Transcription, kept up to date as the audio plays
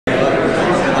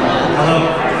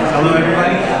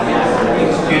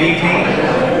evening.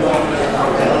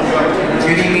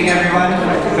 Good evening, everyone.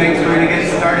 Thanks. We're going to get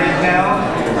started now.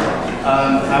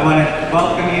 I want to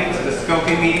welcome you to the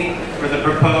scoping meeting for the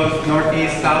proposed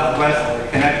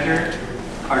Northeast-Southwest connector,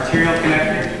 arterial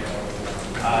connector.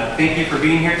 Thank you for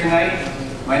being here tonight.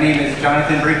 My name is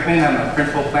Jonathan Brinkman. I'm a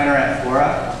principal planner at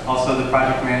FORA, also the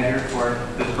project manager for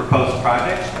this proposed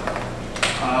project.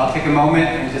 I'll take a moment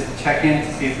and just check in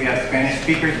to see if we have Spanish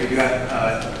speakers. We do have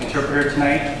an interpreter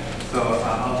tonight, so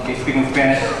I'll be speaking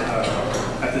Spanish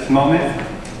at this moment.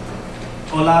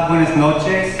 Hola, buenas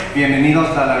noches.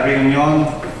 Bienvenidos a la reunión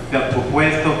del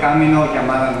propuesto camino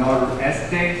llamado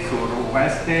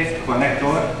Noroeste-Suroeste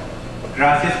Conector.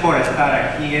 Gracias por estar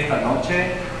aquí esta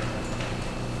noche.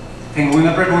 Tengo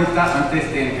una pregunta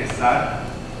antes de empezar.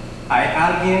 ¿Hay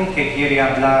alguien que quiere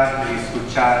hablar y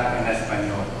escuchar en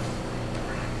español?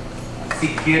 Si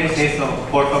quieres eso,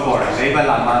 por favor, leva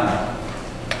la mano.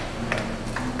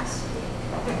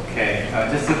 Okay,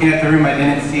 just looking at the room, I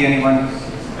didn't see anyone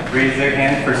raise their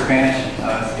hand for Spanish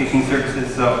speaking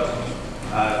services, so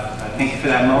thank you for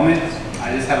that moment.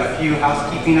 I just have a few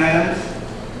housekeeping items,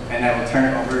 and I will turn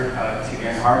it over to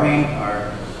Aaron Harwing,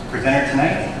 our presenter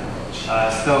tonight.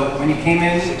 So when you came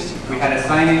in, we had a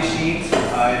sign-in sheet.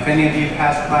 If any of you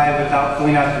passed by without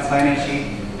filling out the sign-in sheet,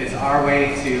 it's our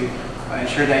way to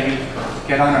ensure that you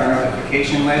get on our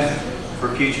notification list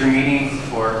for future meetings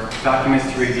or documents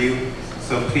to review.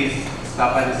 So please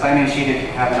stop by the sign-in sheet if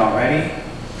you haven't already.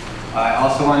 I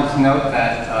also wanted to note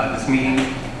that this meeting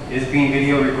is being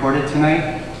video recorded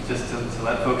tonight, just to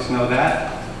let folks know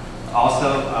that.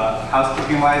 Also,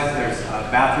 housekeeping-wise, there's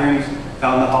bathrooms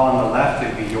down the hall on the left.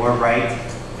 It would be your right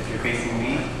if you're facing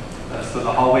me. So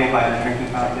the hallway by the drinking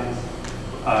fountains,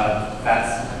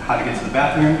 that's how to get to the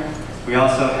bathroom. We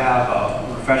also have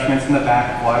refreshments in the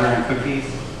back, water and cookies.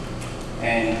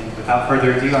 And without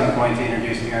further ado, I'm going to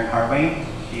introduce Aaron Harway.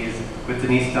 He is with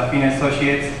Denise Duffy &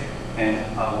 Associates, and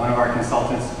one of our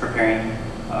consultants preparing,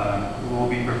 who will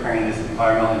be preparing this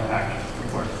environmental impact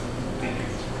report. Thank you.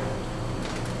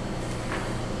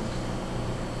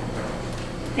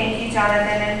 Thank you,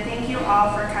 Jonathan, and thank you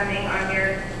all for coming on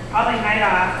your probably night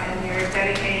off, and you're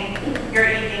dedicating your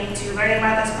evening to learning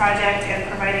about this project and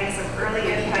providing some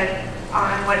early input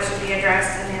on what should be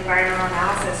addressed in the environmental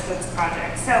analysis for this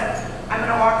project. So I'm going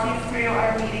to walk you through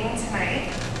our meeting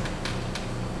tonight.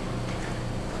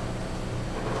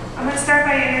 I'm going to start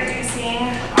by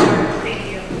introducing our, thank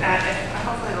you,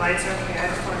 hopefully the lights are okay, I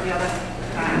just want to be able to,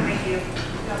 thank you,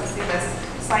 be able to see this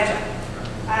slideshow.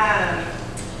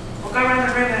 We'll go around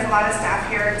the room. There's a lot of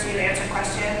staff here to answer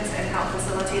questions and help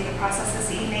facilitate the process this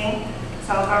evening.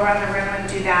 So I'll go around the room and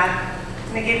do that.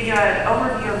 I'm going to give you an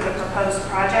overview of the proposed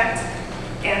project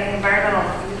and the environmental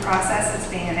review process that's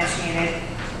being initiated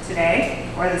today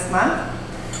or this month,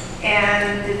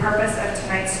 and the purpose of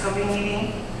tonight's scoping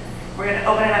meeting. We're going to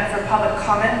open it up for public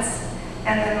comments,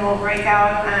 and then we'll break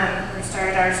out, we'll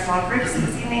start our small groups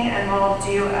this evening, and we'll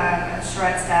do a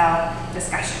charrette-style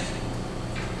discussion.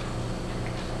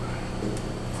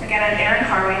 Again, I'm Aaron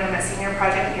Harway. I'm a senior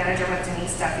project manager with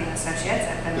Denise Duffy & Associates.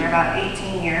 I've been there about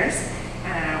 18 years,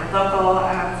 and I'm a local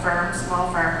firm, small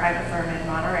firm, private firm in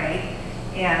Monterey.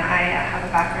 And I have a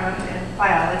background in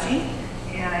biology,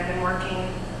 and I've been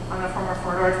working on the former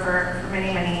corridor for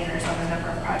many, many years on a number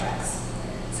of projects.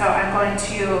 So I'm going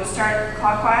to start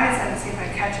clockwise and see if I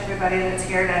catch everybody that's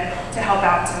here to help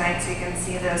out tonight so you can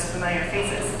see those familiar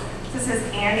faces. This is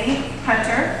Andy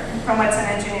Hunter from Wetson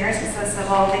Engineers. He's the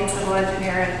lead civil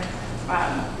engineer and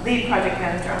lead project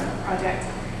manager on the project.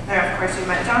 There, of course, you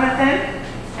met Jonathan.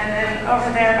 And then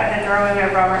over there by the doorway, we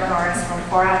have Robert Norris from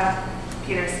FORA,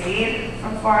 Peter Said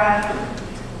from FORA,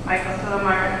 Michael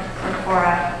Hulamar from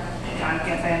FORA, John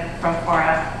Giffen from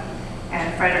FORA,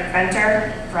 and Frederick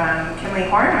Venter from Kinley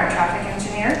Horn, our traffic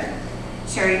engineer,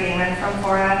 Sherry Damon from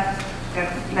FORA, we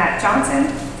have Matt Johnson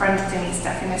from Denise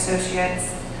Duffy &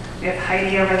 Associates. We have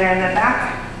Heidi over there in the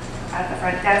back at the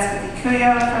front desk with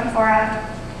Ikuyo from FORA,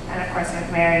 and of course we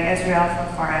have Mary Israel from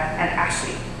FORA and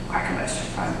Ashley Quackenbush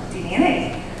from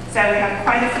DD&A. So we have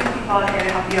quite a few people here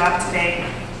to help you out today,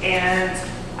 and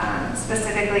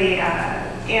specifically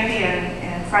Andy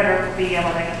and Frederick will be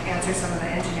able to answer some of the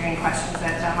engineering questions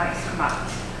that might come up.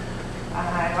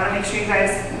 I want to make sure you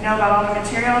guys know about all the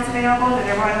materials available. Did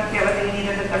everyone get what they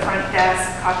needed at the front desk?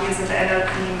 Copies of the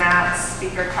NOP maps,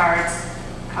 speaker cards,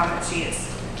 comment sheets.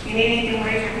 If you need anything,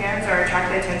 raise your hands or attract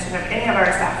the attention of any of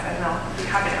our staff, and they'll be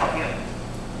happy to help you.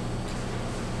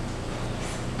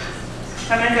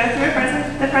 So I'm going to go through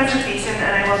the presentation,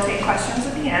 and I will take questions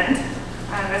at the end.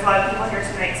 There's a lot of people here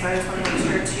tonight, so I just want to make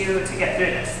sure to get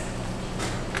through this.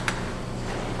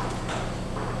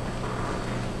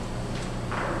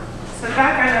 So the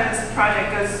background of this project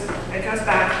goes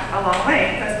back a long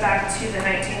way. It goes back to the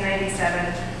 1997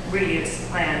 reuse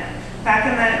plan. Back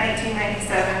in that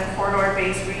 1997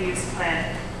 corridor-based reuse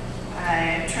plan,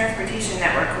 a transportation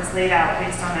network was laid out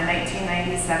based on a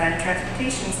 1997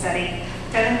 transportation study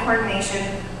done in coordination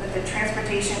with the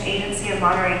Transportation Agency of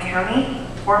Monterey County,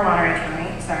 or Monterey County,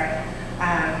 sorry,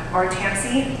 or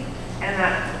TAMC. And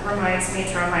that reminds me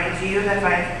to remind you that if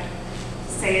I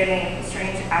say any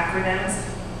strange acronyms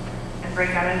and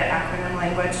break out into acronym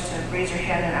language, to raise your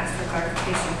hand and ask for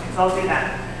clarification, because I'll do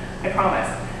that, I promise.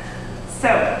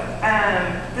 So,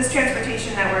 this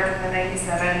transportation network in the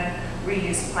 97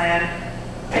 reuse plan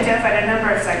identified a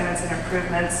number of segments and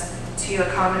improvements to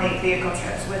accommodate vehicle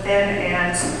trips within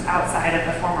and outside of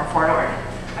the former corridor.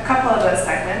 A couple of those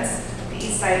segments, the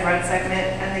East Side Road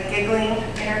segment and the Giggling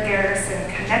Inter-Garrison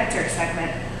Connector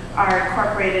segment, are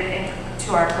incorporated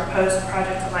into our proposed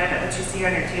project alignment, which you see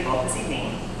on your table this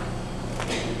evening.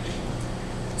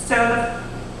 So the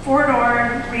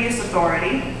Four-Door Reuse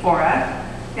Authority, FORA,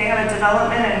 they have a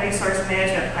Development and Resource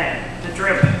Management Plan, the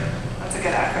DRIP. That's a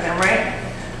good acronym, right?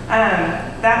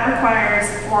 That requires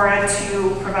FORA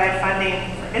to provide funding,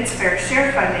 its fair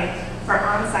share funding, for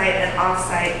on-site and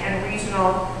off-site and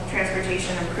regional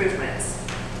transportation improvements.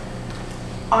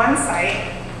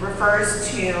 On-site refers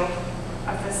to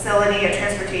a facility, a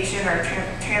transportation or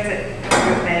transit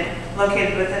improvement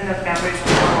located within the boundaries of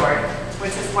the corridor,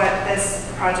 which is what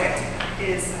this project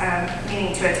is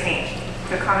meaning to attain,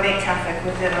 to accommodate traffic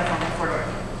within the former corridor.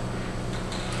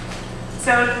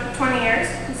 So 20 years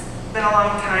has been a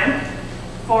long time.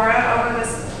 FORA over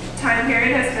this time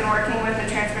period has been working with the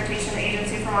Transportation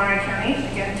Agency for Monterey County,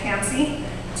 again TAMC,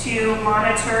 to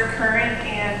monitor current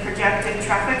and projected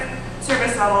traffic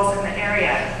service levels in the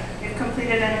area. We've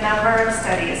completed a number of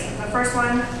studies. The first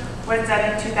one was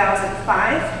done in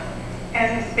 2005,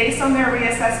 and based on their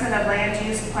reassessment of land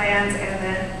use plans and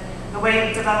then the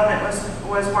way development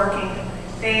was working,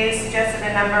 they suggested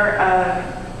a number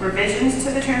of revisions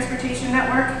to the transportation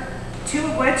network, two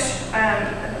of which,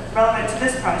 relevant to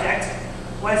this project,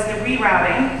 was the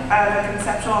rerouting of a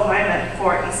conceptual alignment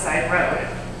for East Side Road,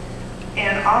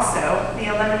 and also the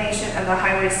elimination of the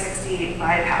Highway 68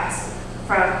 bypass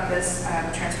from this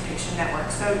transportation network.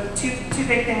 So two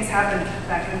big things happened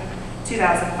back in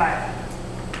 2005.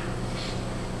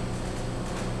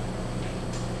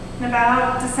 In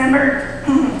about December,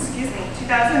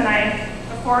 2009,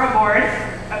 the FORA board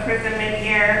approved the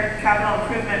mid-year capital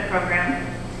improvement program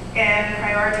and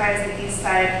prioritized the East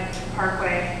Side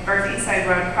Parkway, or the East Side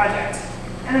Road project.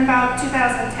 And in about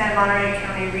 2010, Monterey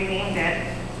County renamed it,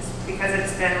 just because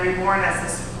it's been reborn as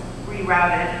this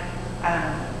rerouted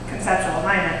conceptual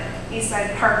alignment, East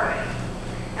Side Parkway.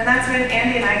 And that's when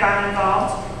Andy and I got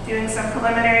involved doing some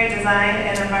preliminary design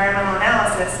and environmental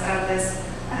analysis of this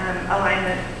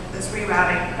alignment, this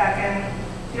rerouting, back in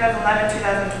 2011,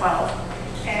 2012.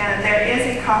 And there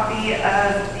is a copy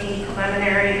of the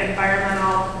preliminary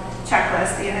environmental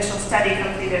checklist, the initial study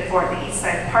completed for the East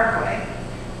Side Parkway,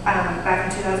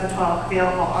 back in 2012,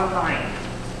 available online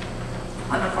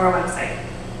on the FORA website.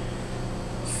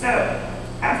 So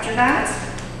after that,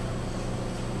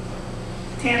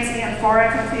 TAMC and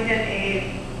FORA completed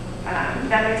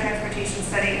another transportation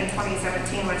study in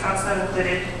 2017, which also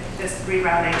included this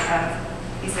rerouting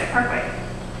of East Side Parkway.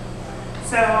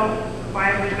 So why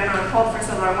have we been on hold for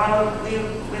so long? Well,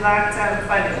 we lacked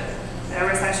funding. The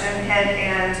recession hit,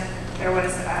 and there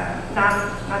was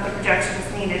not the projections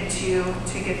needed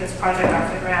to get this project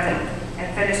off the ground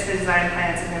and finish the design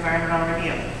plans and environmental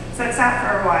review. So it sat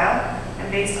for a while,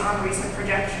 and based on recent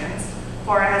projections,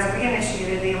 FORA has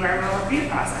reinitiated the environmental review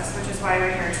process, which is why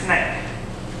we're here tonight.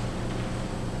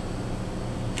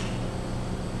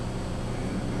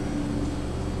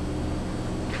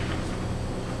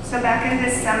 So back in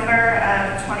December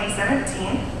of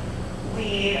 2017,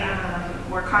 we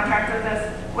were contracted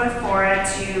with FORA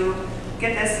to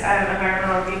get this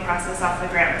environmental review process off the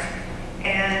ground.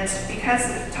 And because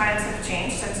times have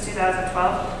changed since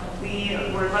 2012, we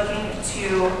were looking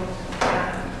to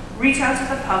reach out to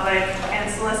the public and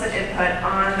solicit input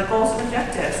on the goals and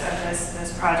objectives of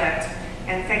this project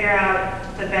and figure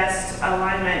out the best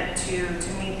alignment to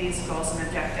meet these goals and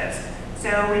objectives. So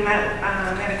we met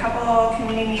at a couple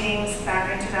community meetings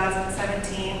back in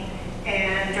 2017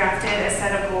 and drafted a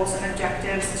set of goals and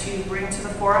objectives to bring to the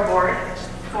FORA board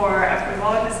for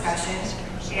approval and discussion.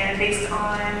 And based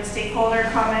on stakeholder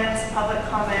comments, public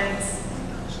comments,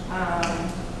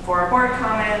 FORA board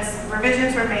comments,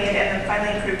 revisions were made and then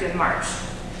finally approved in March.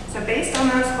 So based on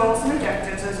those goals and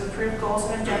objectives, those approved goals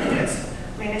and objectives,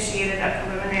 we initiated a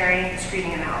preliminary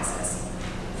screening analysis.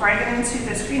 Before I get into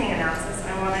the screening analysis,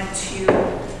 I wanted to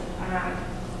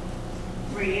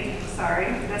read,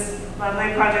 this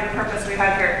lovely project purpose we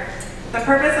have here. The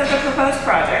purpose of the proposed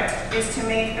project is to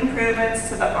make improvements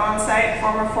to the on-site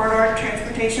former FORA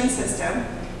transportation system,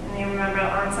 and you remember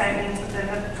on-site means within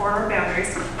the FORA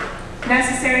boundaries,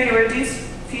 necessary to reduce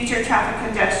future traffic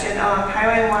congestion along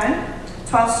Highway 1,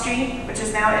 12th Street, which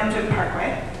is now Engine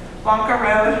Parkway, Blanca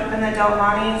Road, and the Del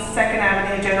Monte 2nd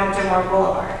Avenue General Jim Moore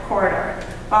Boulevard corridor,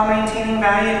 while maintaining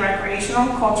valued recreational,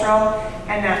 cultural,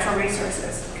 and natural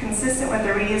resources, consistent with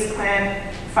the reuse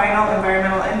plan, final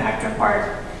environmental impact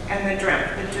report, and the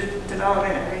DRIP, the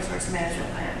Development and Resource Management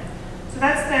Plan. So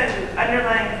that's the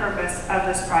underlying purpose of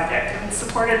this project, and it's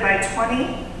supported by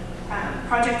 20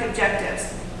 project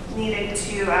objectives needed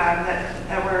to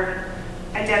that were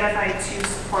identified to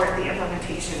support the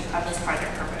implementation of this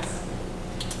project purpose.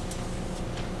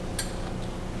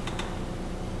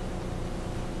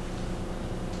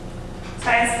 So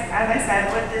as I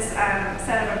said, with this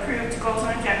set of approved goals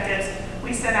and objectives,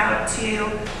 we set out to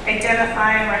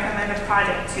identify and recommend a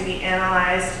project to be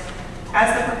analyzed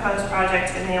as the proposed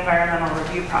project in the environmental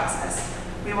review process.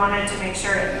 We wanted to make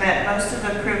sure it met most of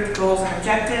the approved goals and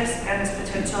objectives and is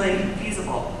potentially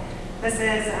feasible. This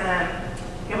is,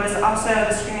 it was also,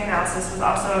 the screening analysis was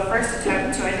also a first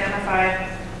attempt to identify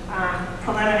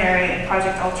preliminary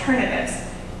project alternatives.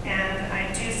 And I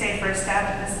do say first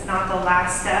step, this is not the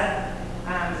last step,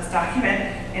 this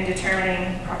document in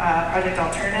determining project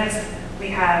alternatives. We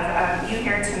have you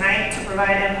here tonight to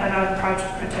provide input on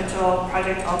potential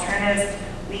project alternatives.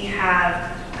 We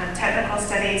have technical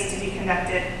studies to be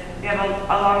conducted. We have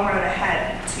a long road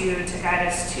ahead to guide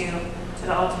us to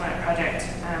the ultimate project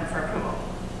for approval.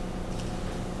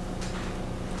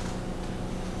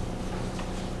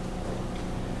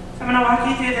 So I'm going to walk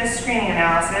you through this screening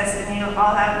analysis, and you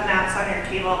all have maps on your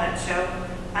table that show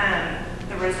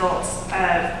the results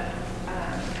of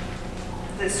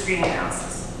this screening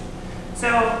analysis. So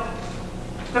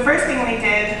the first thing we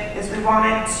did is we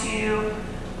wanted to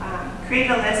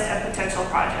create a list of potential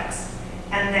projects.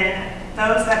 And then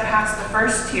those that passed the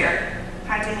first tier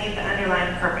had to meet the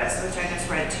underlying purpose, which I just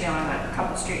read to you on a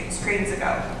couple screens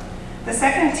ago. The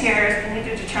second tier is we need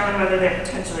to determine whether they're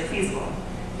potentially feasible.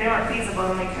 If they weren't feasible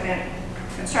and we couldn't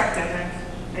construct them, then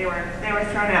they were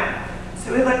thrown out.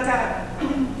 So we looked at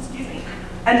excuse me,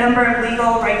 a number of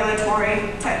legal,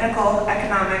 regulatory, technical,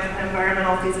 economic, and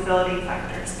environmental feasibility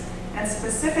factors, and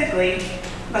specifically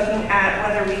looking at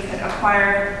whether we could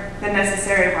acquire the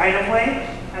necessary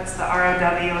right-of-way, that's the ROW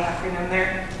acronym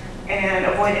there, and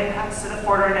avoid impacts to the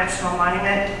FORA National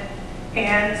Monument,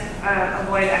 and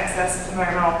avoid excess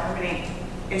environmental permitting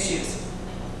issues.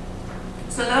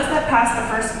 So those that passed the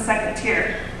first and second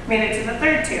tier made it to the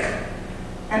third tier.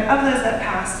 And of those that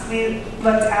passed, we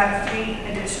looked at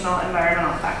 3 additional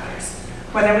environmental factors.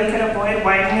 Whether we could avoid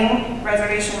widening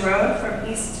Reservation Road from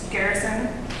East Garrison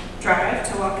Drive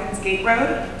to Watkins Gate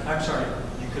Road. I'm sorry,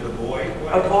 you could avoid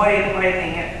what? Avoid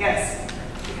widening it, yes,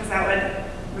 because that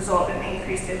would result in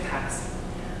increased impacts.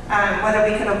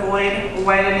 Whether we could avoid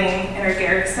widening Inner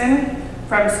Garrison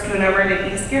from Schoonover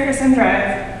to East Garrison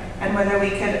Drive, and whether we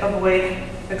could avoid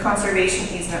the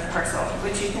conservation easement parcel,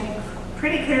 which you can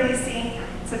pretty clearly see.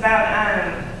 It's about,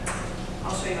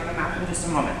 I'll show you on the map in just a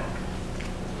moment.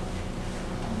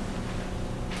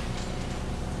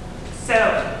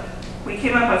 So we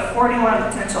came up with 41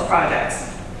 potential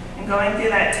projects. And going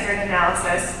through that tiered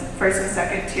analysis, first and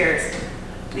second tiers,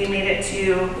 we made it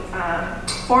to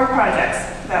 4 projects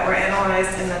that were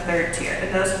analyzed in the third tier.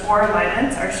 And those 4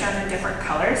 alignments are shown in different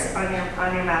colors on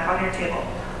your map on your table.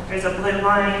 There's a blue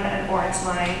line, an orange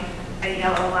line, a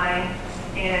yellow line,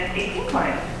 and a pink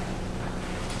line.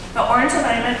 The orange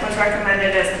alignment was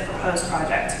recommended as the proposed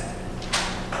project.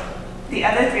 The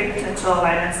other 3 potential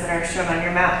alignments that are shown on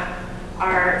your map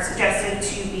are suggested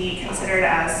to be considered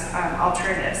as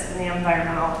alternatives in the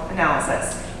environmental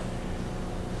analysis.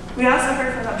 We also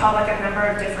heard from the public a number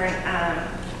of different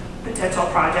potential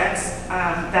projects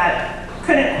that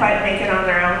couldn't quite make it on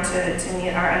their own to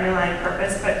meet our underlying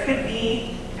purpose, but could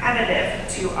be additive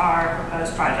to our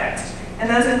proposed project. And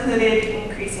those included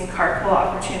increasing carpool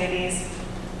opportunities,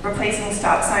 replacing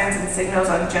stop signs and signals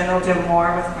on General Jim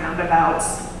Moore with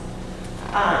roundabouts,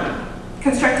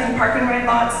 constructing park and ride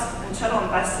lots and shuttle and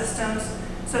bus systems.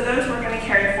 So those we're going to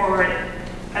carry forward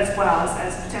as well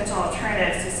as potential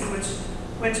alternatives to see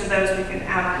which of those we can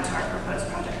add on to our proposed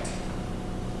project.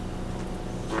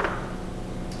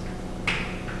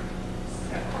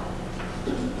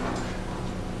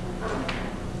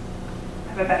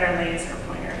 I have a better laser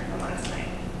pointer than last night.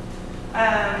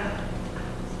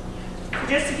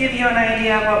 Just to give you an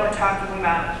idea of what we're talking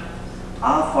about,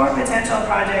 all 4 potential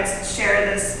projects share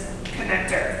this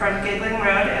connector from Giggling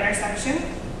Road intersection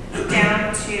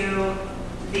down to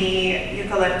the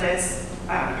eucalyptus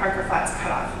Parker Flats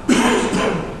cutoff.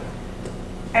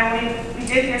 And we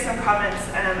did hear some comments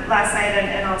last night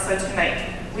and also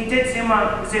tonight. We did zoom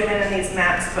in these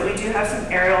maps, but we do have some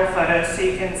aerial photos so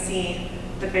you can see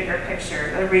the bigger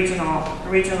picture, the regional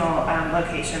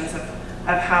locations of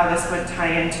how this would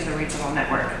tie into the regional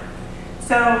network.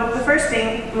 So the first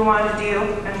thing we wanted to do,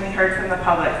 and we heard from the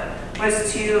public,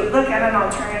 was to look at an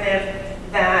alternative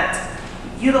that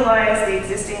utilized the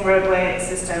existing roadway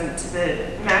system to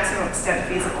the maximum extent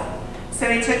feasible. So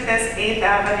we took this 8th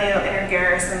Avenue inner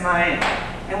Garrison line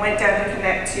and went down to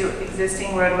connect to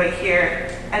existing roadway here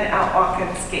and out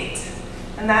Watkins Gate.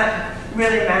 And that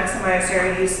really maximized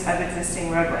our use of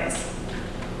existing roadways.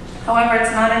 However,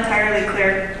 it's not entirely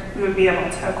clear we would be able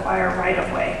to acquire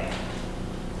right-of-way.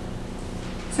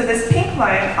 So this pink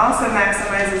line also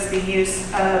maximizes the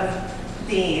use of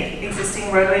the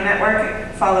existing roadway network.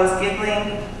 It follows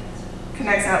Giggling,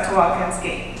 connects out to Watkins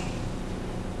Gate.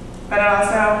 But it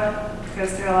also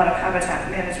goes through a lot of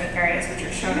habitat management areas, which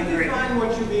are shown in Can you green. define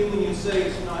what you mean when you say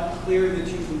it's not clear that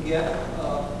you can get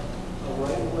a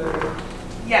right-of-way?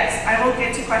 Yes, I will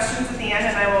get to questions at the end,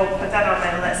 and I will put that on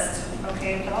my list.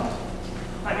 Okay, Bill?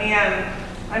 Let me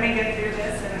get through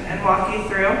this and walk you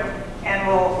through, and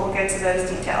we'll get to those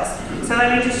details. So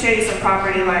let me just show you some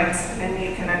property lines, and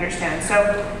you can understand.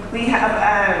 So we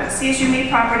have CSU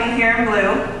property here in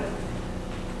blue.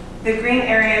 The green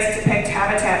areas depict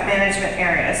habitat management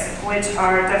areas, which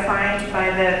are defined by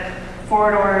the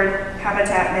FORA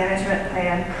Habitat Management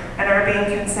Plan and are being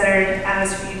considered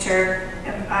as future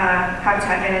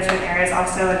habitat management areas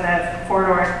also in the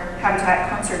FORA Habitat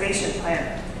Conservation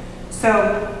Plan.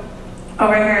 So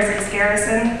over here is East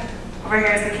Garrison, over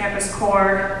here is the campus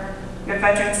core, the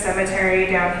Veterans Cemetery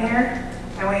down here,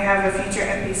 and we have a future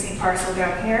MPC parcel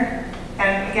down here,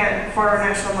 and again, FORA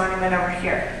National Monument over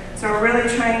here. So we're really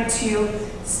trying to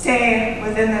stay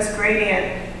within this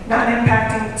gradient, not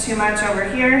impacting too much over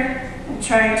here, and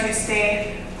trying to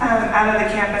stay out of the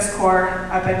campus core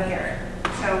up in here.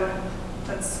 So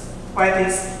that's why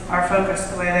these are focused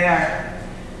the way they are.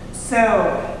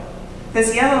 So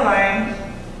this yellow line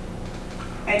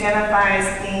identifies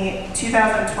the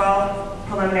 2012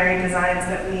 preliminary designs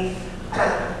that we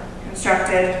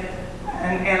constructed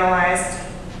and analyzed.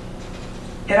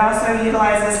 It also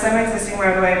utilizes some existing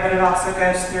roadway, but it also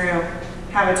goes through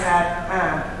habitat.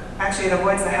 Actually, it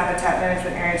avoids the habitat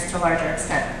management areas to a larger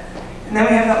extent. And then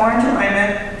we have the orange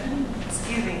alignment,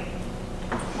 excuse me,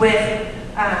 with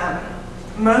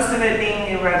most of it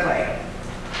being new roadway.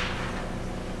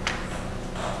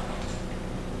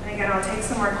 And again, I'll take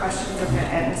some more questions at the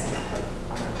end.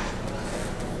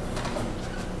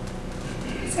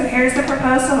 So here's the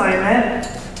proposed alignment.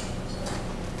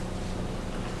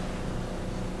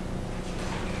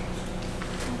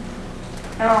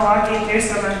 And I'll walk you through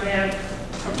some of the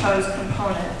proposed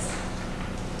components.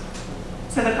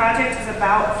 So the project is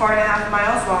about 4.5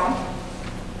 miles long.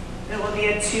 It will be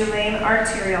a 2-lane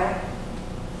arterial.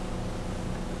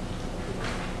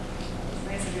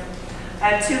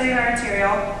 A 2-lane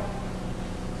arterial.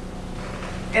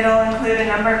 It'll include a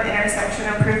number of intersection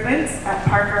improvements at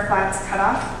Parker Flats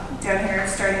Cutoff, down here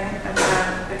starting at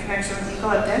the connection with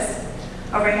Eucalyptus,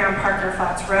 over here on Parker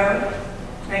Flats Road,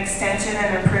 an extension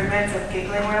and improvements of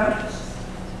Giggling Road,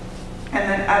 and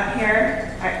then up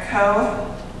here at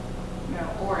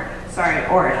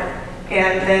Ord,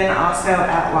 and then also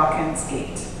at Watkins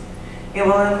Gate. It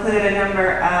will include a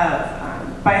number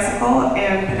of bicycle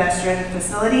and pedestrian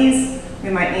facilities. We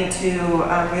might need to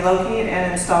relocate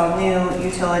and install new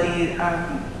utilities.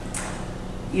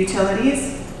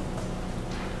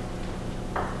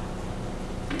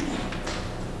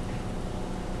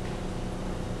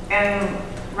 And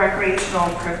recreational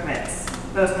improvements.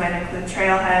 Those might include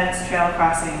trailheads, trail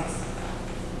crossings.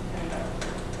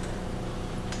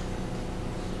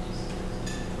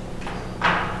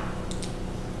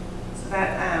 So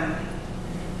that's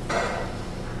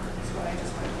what I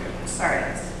just went through. Sorry,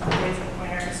 this laser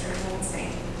pointer is certainly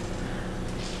insane.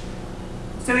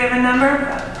 So we have a number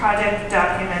of project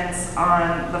documents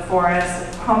on the FORA's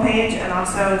homepage, and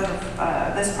also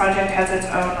this project has its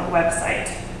own website.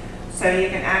 So you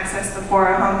can access the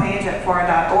FORA homepage at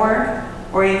fora.org,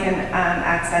 or you can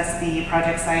access the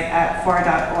project site at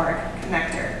fora.org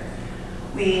connector.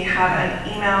 We have an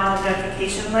email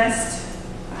notification list,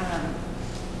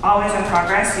 always in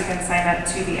progress. You can sign up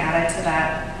to be added to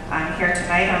that here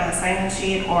tonight on the sign-in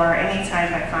sheet, or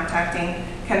anytime by contacting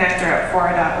connector at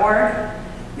fora.org.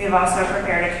 We have also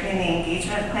prepared a community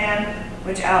engagement plan,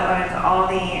 which outlines all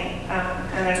the,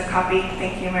 and there's a copy,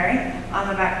 thank you, Mary, on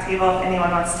the back table if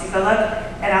anyone wants to take a look.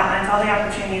 It outlines all the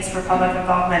opportunities for public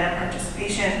involvement and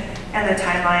participation and the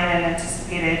timeline and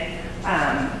anticipated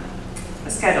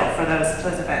schedule for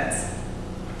those events.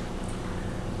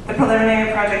 The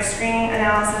preliminary project screening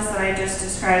analysis that I just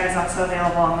described is also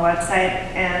available on the website,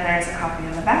 and there's a copy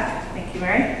in the back. Thank you,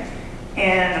 Mary.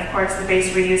 And of course, the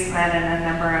base reuse plan and a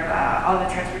number of all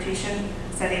the transportation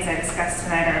studies I discussed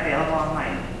tonight are available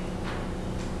online.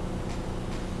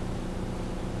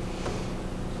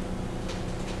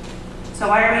 So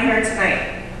why are we here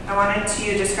tonight? I wanted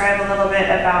to describe a little bit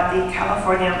about the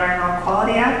California Environmental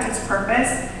Quality Act, its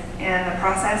purpose, and the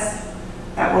process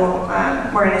that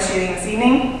we're initiating this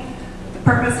evening. The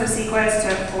purpose of CEQA is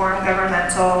to inform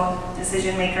governmental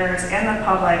decision makers and the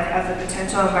public of the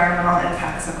potential environmental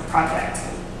impacts of a project.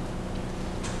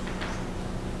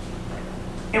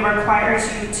 It requires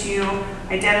you to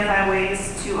identify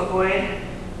ways to avoid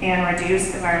and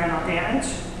reduce environmental damage.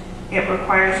 It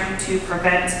requires you to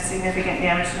prevent significant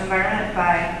damage to the environment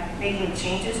by making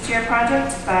changes to your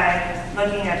project, by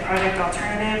looking at project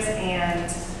alternatives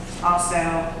and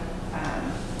also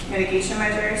mitigation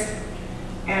measures,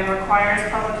 and requires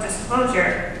public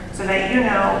disclosure so that you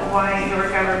know why your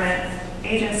government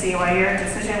agency, why your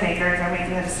decision makers are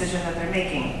making the decision that they're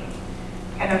making.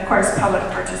 And of course, public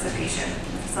participation,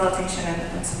 facilitation,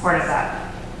 and support of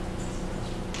that.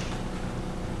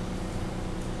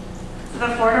 So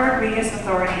the FORA Reuse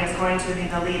Authority is going to be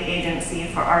the lead agency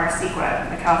for our CEQA,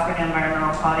 the California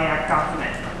Environmental Quality Act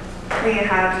document. We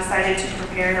have decided to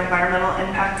prepare an environmental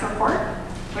impact report,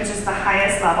 which is the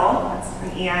highest level, that's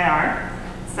an EIR.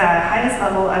 It's the highest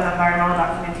level of environmental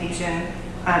documentation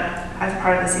as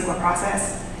part of the CEQA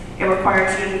process. It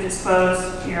requires you to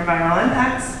disclose your environmental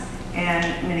impacts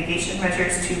and mitigation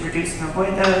measures to reduce and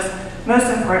avoid those. Most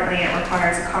importantly, it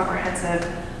requires a comprehensive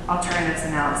alternatives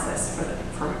analysis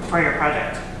for your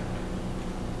project.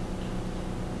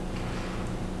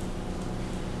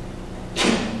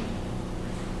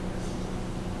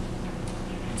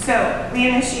 So we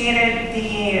initiated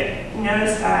the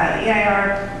notice, the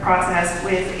EIR process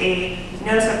with a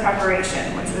notice of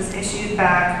preparation, which was issued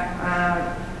back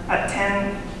about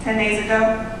 10 days ago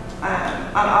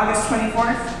on August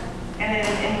 24th, and it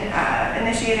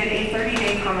initiated a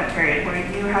 30-day comment period where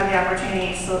you have the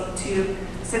opportunity to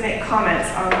submit comments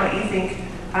on what you think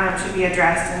should be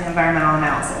addressed in the environmental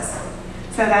analysis.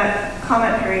 So that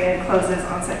comment period closes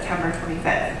on September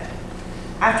 25th.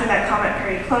 After that comment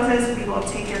period closes, we will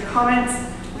take your comments,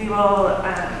 we will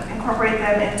incorporate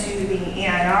them into the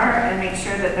EIR and make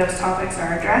sure that those topics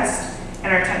are addressed in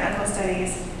our technical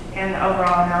studies and the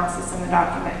overall analysis in the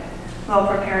document. We'll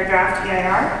prepare a draft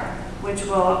EIR, which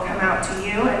will come out to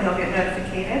you, and you'll get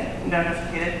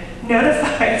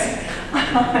notified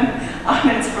on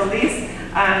its release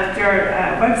through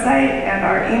our website and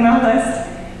our email list,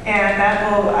 and that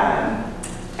will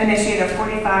initiate a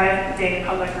 45-day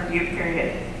public review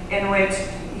period in which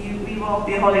we will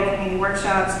be holding community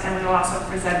workshops, and we will also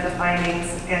present the findings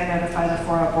and notify the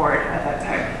FORA board at that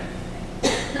time.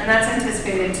 And that's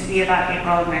anticipated to be about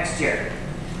April of next year.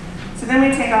 So then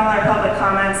we take all our public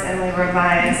comments and we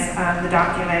revise the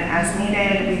document as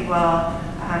needed. We will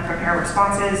prepare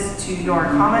responses to your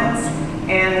comments,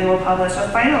 and we will publish a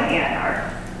final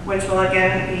EIR, which will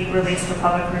again be released for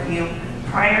public review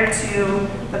prior to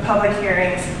the public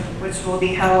hearings, which will be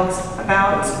held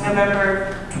about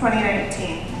November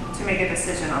 2019 to make a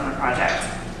decision on the project.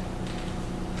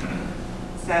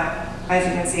 So, as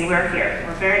you can see, we're here.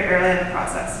 We're very early in the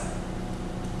process.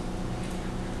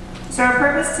 So our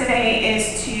purpose today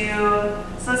is to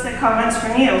solicit comments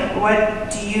from you.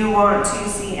 What do you want to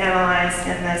see analyzed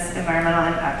in this environmental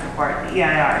impact report, the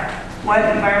EIR? What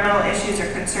environmental issues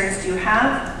or concerns do you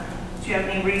have? Do you have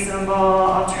any reasonable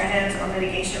alternatives or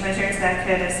mitigation measures that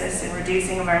could assist in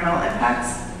reducing environmental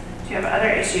impacts? Do you have other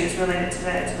issues related to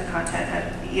the content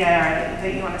of the EIR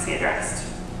that you want to see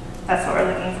addressed? That's what we're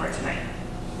looking for tonight.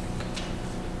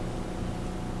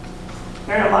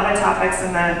 There are a lot of topics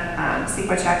in the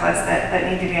CEQA checklist that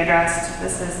need to be addressed.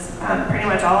 This is pretty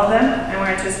much all of them, and we're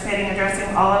anticipating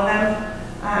addressing all of them.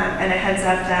 And a heads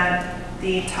up that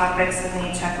the topics in the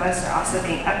checklist are also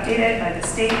being updated by the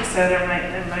state, so there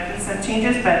might be some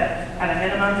changes, but at a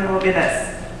minimum there will be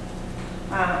this.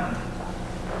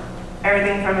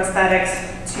 Everything from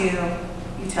aesthetics to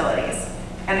utilities.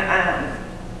 And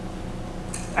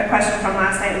a question from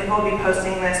last night, we will be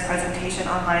posting this presentation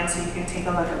online so you can take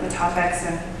a look at the topics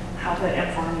and help it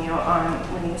inform you on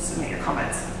when you submit your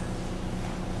comments.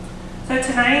 So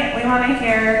tonight we want to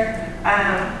hear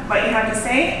what you have to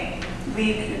say.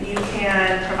 You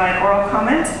can provide oral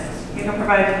comments, you can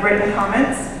provide written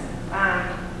comments,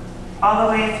 all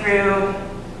the way through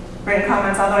written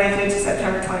comments all the way through to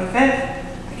September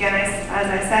 25th. Again, as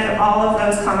I said, all of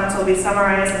those comments will be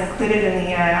summarized and included in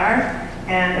the EIR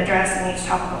and addressed in each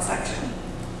topical section.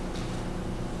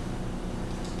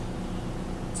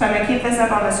 So I'm going to keep this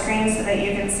up on the screen so that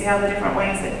you can see all the different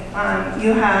ways that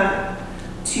you have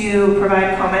to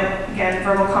provide comment. Again,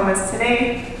 verbal comments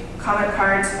today, comment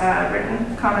cards,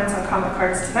 written comments on comment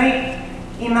cards tonight,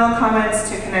 email comments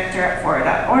to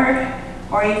connector@fora.org,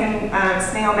 or you can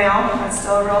snail mail, that's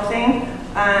still a real thing,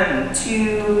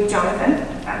 to Jonathan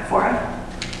at FORA.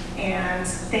 And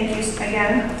thank you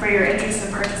again for your interest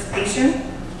and participation.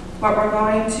 What we're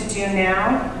going to do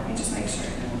now, let me just make sure.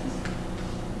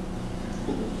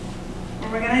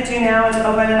 What we're going to do now is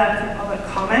open it up for public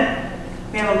comment.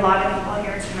 We have a lot of people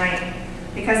here tonight.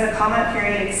 Because the comment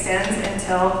period extends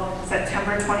until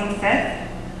September 25th,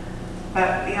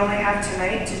 but we only have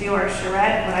tonight to do our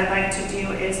charrette. What I'd like to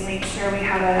do is make sure we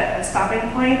have a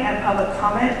stopping point at public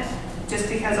comment, just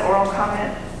because oral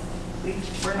comment,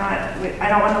 I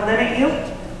don't want to limit you,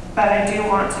 but I do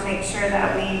want to make sure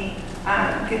that we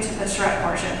get to the charrette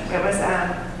portion. It was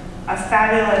a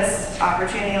fabulous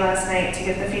opportunity last night to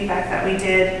get the feedback that we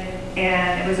did,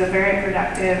 and it was a very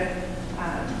productive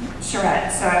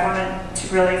charrette, so I wanted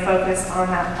to really focus on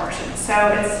that portion. So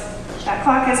that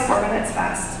clock is 4 minutes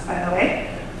fast, by the way.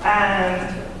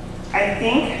 I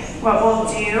think what we'll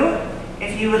do,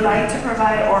 if you would like to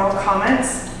provide oral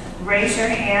comments, raise your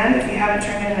hand if you haven't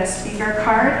turned in a speaker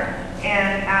card,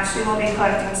 and Ashley will be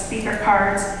collecting speaker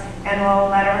cards, and we'll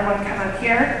let everyone come up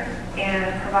here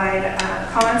and provide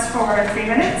comments for 3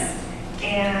 minutes,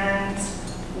 and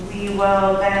we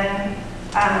will then,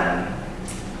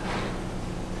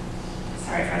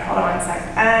 sorry Fred, hold on one sec.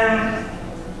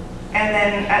 And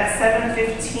then at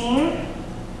 7:15,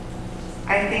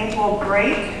 I think we'll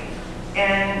break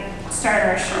and start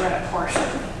our charrette portion.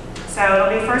 So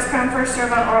it'll be first come, first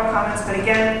serve on oral comments, but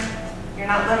again, you're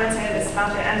not limited. It's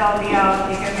not the end all be all.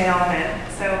 You can mail them in.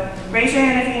 So raise your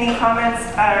hand if you need comments,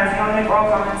 or if you want to make oral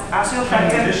comments. Ashley will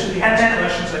collect them. And then,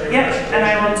 yep, and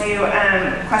I will do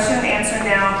question and answer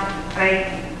now. And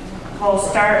I'll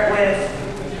start with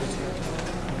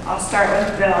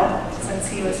Bill, since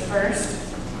he was first.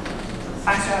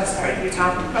 Actually, I'll start with you,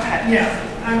 Tom. Go ahead. Yeah.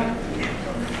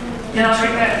 And I'll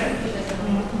bring that.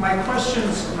 My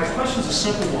question's a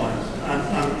simple one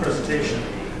on the presentation.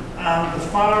 The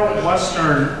far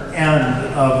western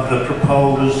end of the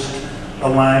proposed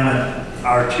alignment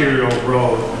arterial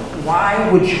road, why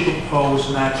would you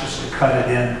propose not just to cut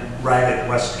it in right at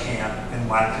West Camp and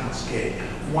Watkins Gate?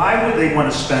 Why would they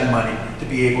want to spend money to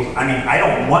be able to, I mean, I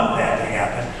don't want that to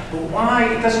happen, but why,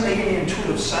 it doesn't make any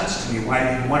intuitive sense to me why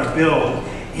you'd want to build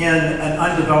in an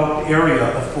undeveloped area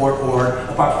of Fort Ord,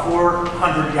 about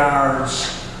 400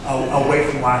 yards away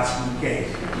from Watson Gate.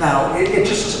 Now, it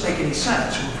just doesn't make any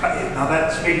sense. Now,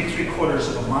 that's maybe 3/4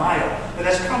 of a mile, but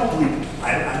that's probably,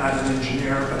 I'm not an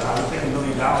engineer, but I would think $1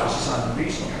 million is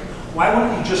unreasonable. Why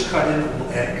wouldn't you just cut in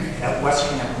at West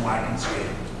Camp and Watkins Gate?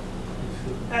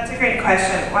 That's a great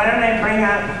question. Why don't I bring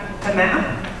up the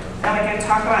map and we can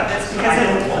talk about this, because I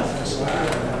don't want this.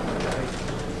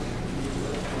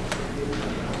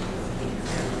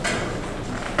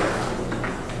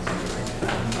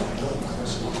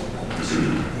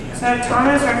 So Tom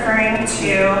is referring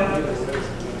to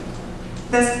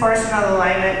this portion of the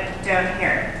alignment down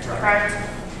here, correct?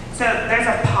 So there's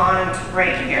a pond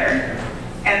right here,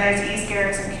 and there's East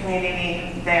Garrison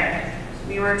community there.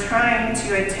 We were trying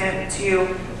to attempt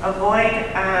to avoid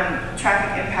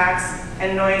traffic impacts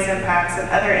and noise impacts and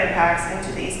other impacts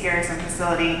into the East Garrison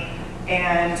facility,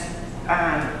 and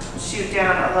shoot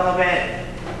down a little bit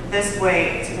this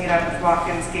way to meet up with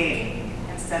Watkins Gate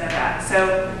instead of that.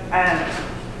 So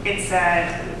it's a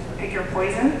pick your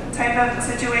poison type of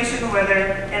situation,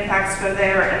 whether impacts go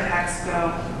there or impacts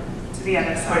go to the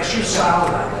other side. But you're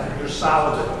solid on that. You're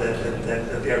solid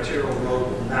that the arterial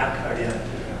road will not cut in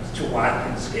to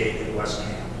Watkins Gate in West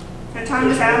Camp. So Tom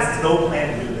just asked. No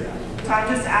plan to do that.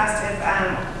 Tom just asked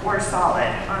if we're solid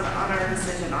on our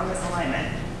decision on this alignment.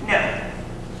 No.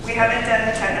 We haven't done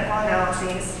the technical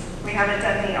analyses. We haven't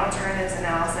done the alternatives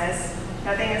analysis.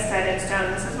 Nothing is set in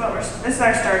stone. This is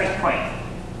our starting point.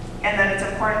 And then it's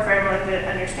important for everyone to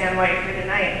understand why you're here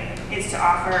tonight is to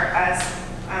offer us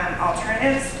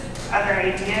alternatives, other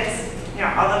ideas. You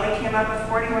know, although we came up with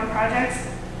 41 projects,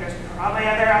 there's probably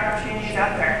other opportunities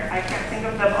out there. I can't think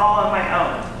of them all on my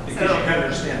own. Because you can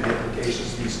understand the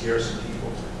implications to these Garrison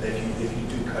people that if you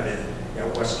do cut in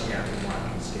at West Camp and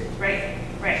Watkins Gate. Right.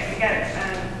 Again,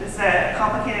 this is a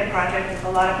complicated project with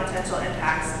a lot of potential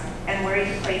impacts, and where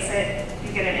you place it,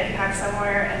 you get an impact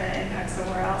somewhere and an impact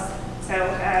somewhere else. So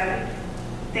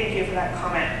thank you for that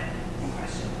comment and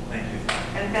question. Thank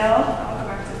And Bill, I'll go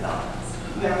back to Bill.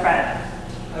 Yeah. Fred.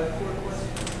 I have 4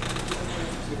 questions.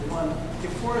 One,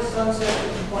 if FORA sunsets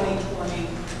in 2020,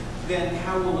 then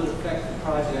how will it affect the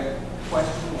project?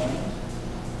 Question 1.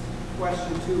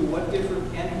 Question 2, what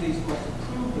different entities must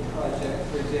approve the project?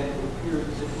 For example, it appears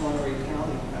as if Monterey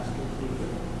County has to approve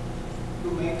it.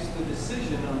 Who makes the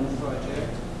decision on the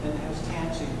project, and has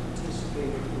TAMSI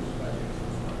participated in this project so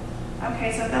far?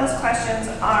 Okay, so those questions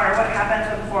are what happens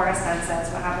when FORA sunsets,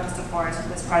 what happens to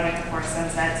this project if FORA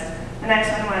sunsets. The next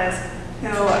one was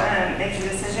who makes the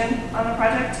decision on the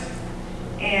project.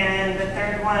 And the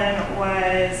third one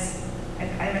was,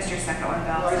 I missed your second one,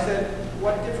 Bill. Well, I said,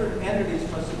 what different entities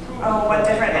must approve? Oh, what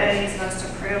different entities must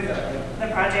approve Yeah. the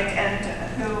project and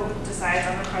who decides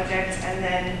on the project. And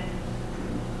then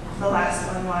the last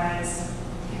one was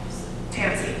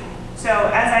TAMSI. So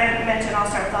as I mentioned, I'll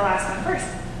start with the last one first.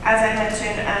 As I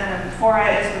mentioned,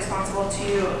 FORA is responsible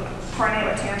to coordinate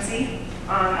with TAMSI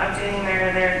on updating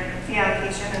their fee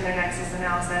allocation and their nexus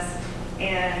analysis.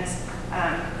 And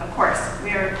of course,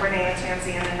 we are coordinating with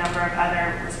TAMSI and a number of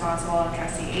other responsible and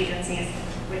trustee agencies,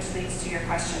 which leads to your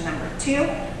question number 2,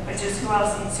 which is who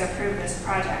else needs to approve this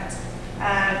project.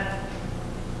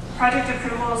 Project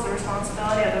approval is the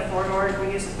responsibility of the FORA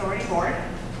Reuse Authority Board,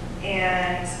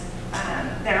 and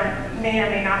there may or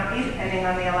may not be, depending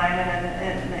on the alignment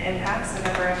and the impacts, the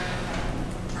number of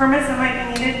permits that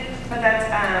might be needed, but that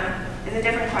is a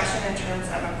different question in terms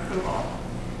of approval.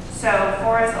 So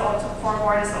FORA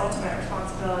Board is the ultimate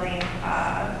responsibility,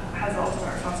 has the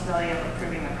ultimate responsibility of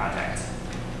approving the project.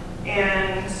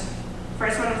 And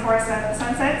first one, FORA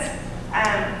sunsets.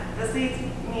 This leads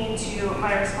me to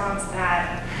my response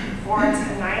that for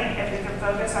tonight, if we could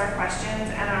focus our questions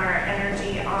and our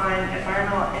energy on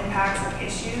environmental impacts and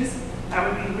issues, that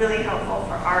would be really helpful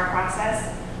for our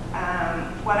process.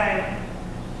 What I'm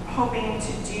hoping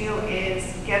to do is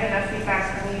get enough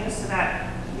feedback from you so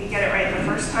that we get it right the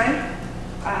first time.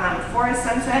 FORA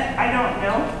sunset, I don't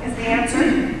know is the answer.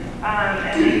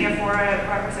 And maybe a FORA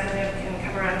representative can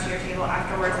come around to your table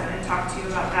afterwards and talk to you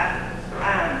about that.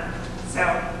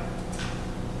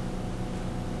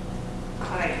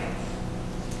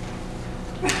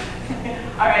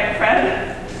 All right,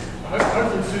 Fred?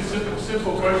 Hopefully two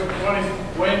simple questions. One is,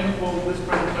 when will this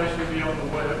presentation be on the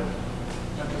web?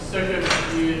 And the second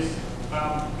is,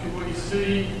 can we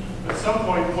see at some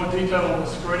point more detail on the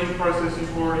screening process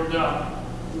you've already done?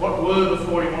 What were the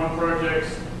 41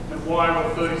 projects and why were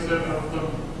 37 of them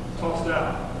tossed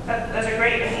out? Those are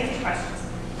great and easy questions.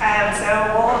 So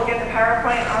we'll get the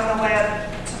PowerPoint on the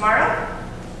web tomorrow.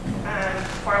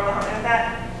 FORA will help me with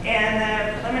that. And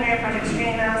the preliminary project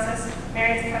screening analysis,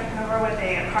 Mary's coming over with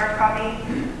a hard copy.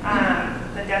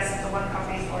 The one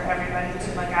copy for everybody to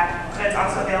look at, but it's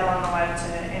also available on the web to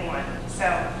anyone. So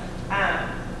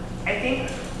I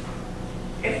think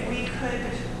if we could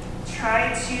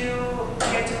try to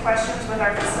get to questions with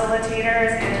our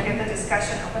facilitators and get the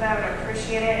discussion open, I would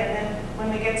appreciate it. And then when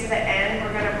we get to the end,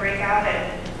 we're going to break out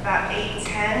at about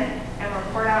 8:10 and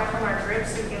report out from our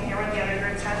groups so we can hear what the other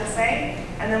groups had to say.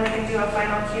 And then we can do a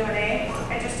final Q&A.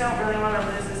 I just don't really want to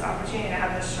lose this opportunity to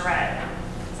have this charrette.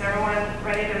 Is everyone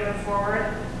ready to move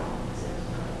forward?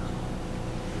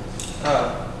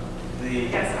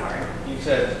 Yes, Howard. You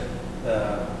said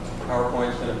the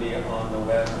PowerPoint's going to be on the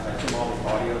web. I assume all the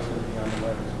audio is going to be on the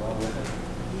web as well with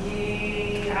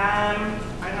it?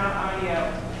 I'm not audio.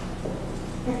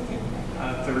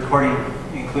 The recording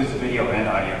includes video and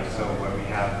audio, so what we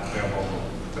have available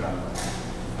we'll put on the web.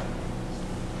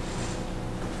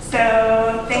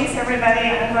 So thanks everybody.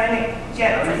 I'm going to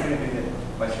get. Are you going to do the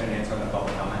question and answer on the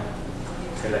public comment?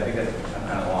 Because I think that I'm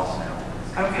kind of lost now.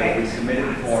 Okay. So we submitted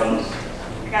the forms.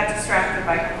 I got distracted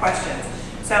by questions.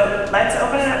 So let's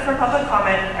open it up for public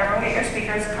comment. Everyone get your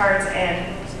speakers cards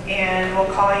in, and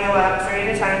we'll call you up 3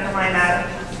 at a time to line up,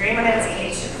 3 minutes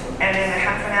each, and in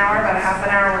about a half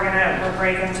an hour, we'll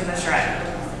break into the shred.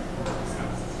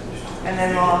 And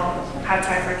then we'll have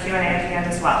time for Q&A at the end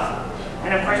as well.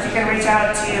 And of course, you can reach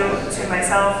out to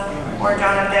myself or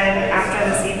Jonathan after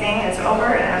this evening is over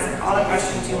and ask all the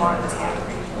questions you want.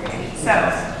 So,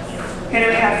 who do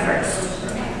we have first?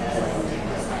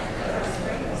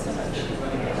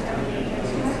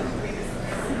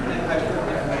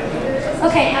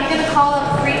 Okay, I'm going to call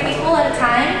up 3 people at a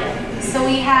time. So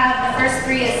we have, the first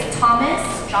 3 is Thomas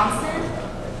Johnson,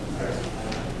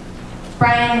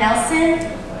 Brian Nelson,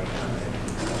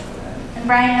 and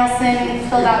Brian Nelson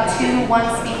filled out 2, one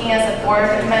speaking as a board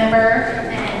member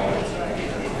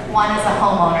and one as a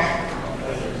homeowner.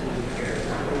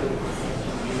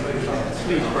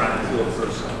 Please, Brian, go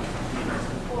first.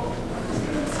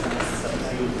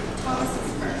 Thomas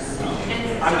is first.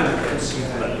 I'm going to concede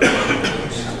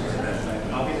that.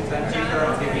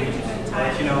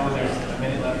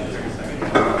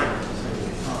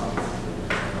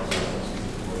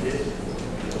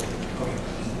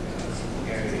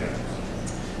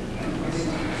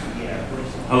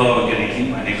 Hello, good evening.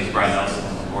 My name is Brian Nelson.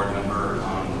 I'm a board member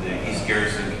on the East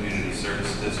Garrison Community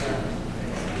Service District.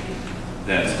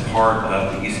 That's part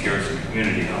of the East Garrison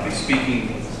community. I'll be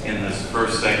speaking in this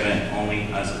first segment only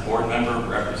as a board member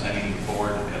representing the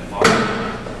board at large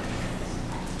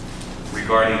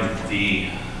regarding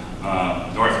the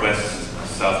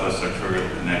Northwest-Southwest Arterial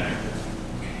Connector.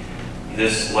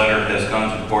 This letter has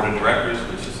gone to the board of directors,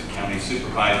 which is the county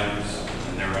supervisors,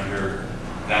 and they're under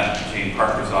that Jane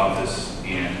Parker's office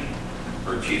and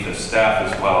her chief of staff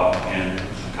as well, and a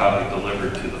copy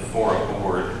delivered to the FORA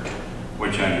board,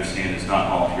 which I understand is not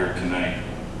all here tonight.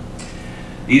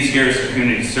 The East Garrison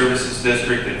Community Services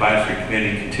District Advisory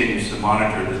Committee continues to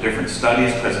monitor the different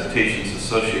studies, presentations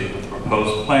associated with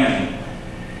proposed planning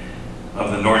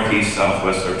of the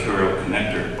Northeast-Southwest Arterial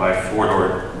Connector by Fort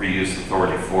Reuse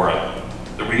Authority, FORA.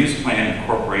 The reuse plan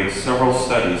incorporates several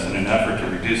studies in an effort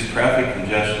to reduce traffic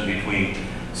congestion between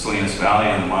Salinas Valley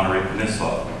and the Monterey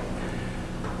Peninsula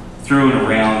through and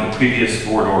around the previous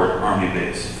Fort Ord Army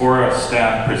Base. FORA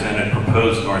staff presented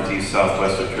proposed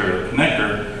Northeast-Southwest Arterial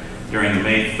Connector during the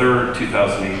May 3rd,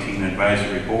 2018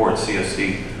 Advisory Board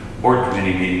CSD Board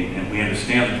Committee meeting, and we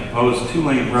understand the proposed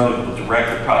two-lane road will direct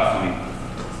approximately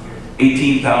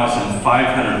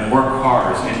 18,500 more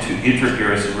cars into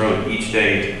Inter-Garrison Road each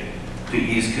day to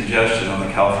ease congestion on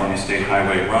the California State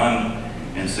Highway Run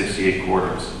and 68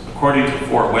 corridors. According to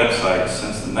FORA website,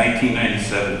 since the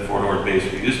 1997 Fort Ord Base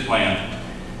Reuse Plan,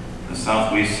 the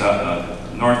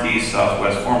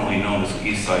Northeast-Southwest, formerly known as the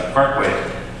East Side Parkway,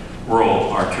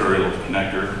 rural arterial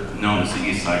connector, known as the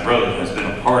East Side Road, has been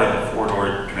a part of the Fort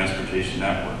Ord transportation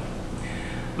network.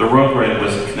 The roadway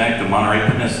was to connect the Monterey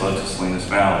Peninsula to Salinas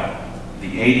Valley.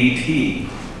 The ADT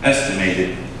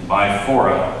estimated by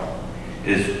FORA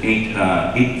is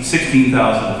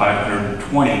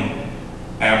 16,520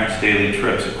 average daily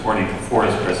trips, according to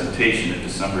FORA's presentation in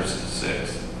December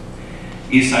 6th.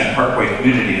 Eastside Parkway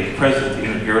Community at present, the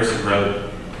Inter-Garrison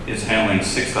Road is handling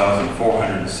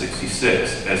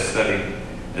 6,466, as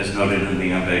noted in the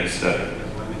MBAG study.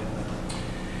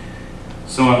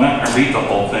 So I'm not going to read the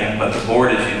whole thing, but the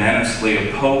board is unanimously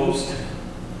opposed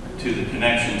to the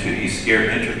connection to East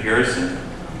Inter-Garrison.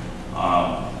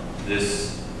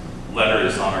 This letter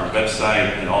is on our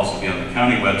website and also be on the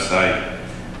county website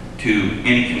to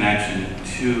any connection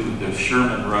to the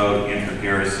Sherman Road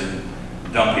Inter-Garrison,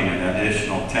 dumping an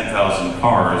additional 10,000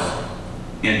 cars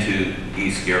into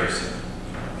East Garrison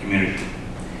community.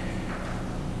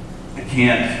 I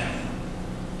can't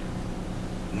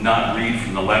not read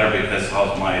from the letter because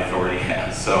all my authority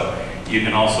has, so you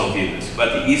can also view this.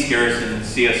 But the East Garrison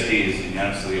CSD is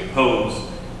unanimously opposed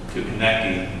to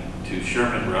connecting to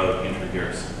Sherman Road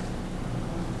Inter-Garrison.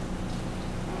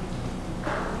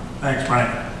 Thanks,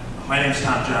 Brian. My name's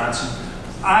Tom Johnson.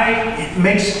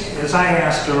 As I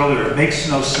asked earlier, it makes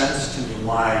no sense to me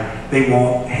why they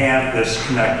won't have this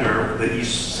connector, the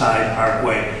East Side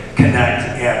Parkway, connect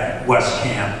at West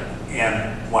Camp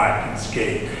and Watkins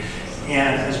Gate.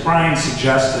 And as Brian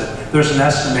suggested, there's an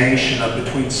estimation of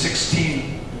between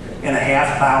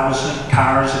 16,500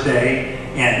 cars a day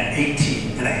and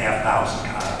 18,500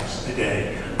 cars a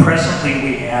day. Presently,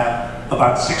 we have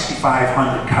about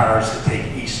 6,500 cars that take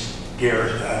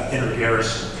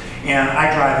Inter-Garrison. And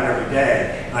I drive it every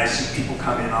day, and I see people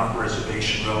come in off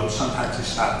Reservation Road. Sometimes they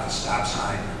stop at the stop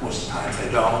sign, most of the times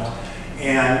they don't.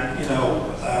 And, you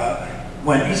know,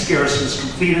 when East Garrison is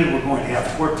completed, we're going to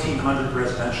have 1,400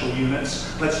 residential units.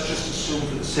 Let's just assume,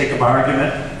 for the sake of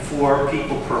argument, 4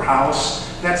 people per house.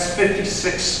 That's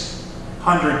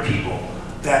 5,600 people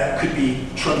that could be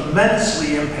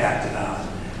tremendously impacted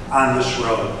on this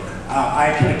road.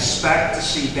 I can expect to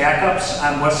see backups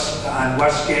on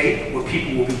Westgate, where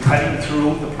people will be cutting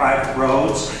through the private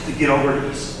roads to get over to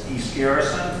East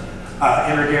Garrison,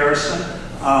 Inter-Garrison.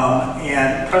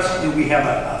 And presently we have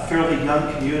a fairly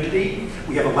young community.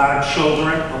 We have a lot of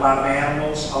children, a lot of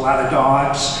animals, a lot of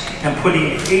dogs, and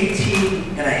putting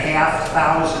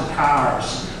 18,500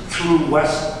 cars through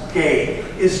Westgate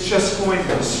is just going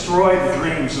to destroy the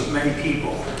dreams of many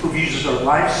people who've used their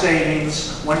life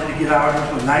savings, wanted to get out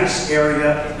into a nice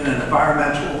area, in an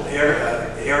environmental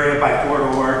area by Fort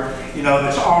Ord, you know,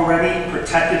 that's already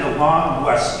protected along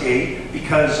Westgate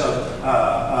because of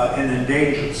an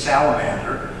endangered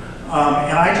salamander.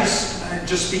 And I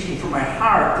just speaking from my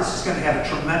heart, this is going to have a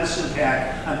tremendous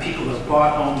impact on people that have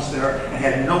bought homes there and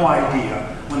had no idea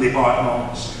when they bought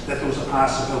homes that there was a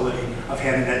possibility of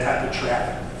having that type of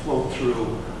traffic flow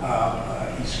through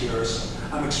East Garrison.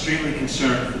 I'm extremely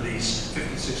concerned for these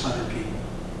 5,600 people.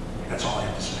 That's all I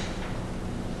have to say.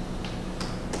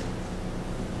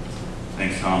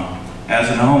 Thanks, Tom. As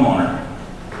a homeowner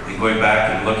in going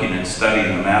back and looking and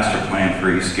studying the master plan for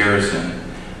East Garrison,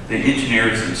 the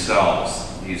engineers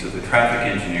themselves, these are the traffic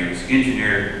engineers,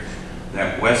 engineered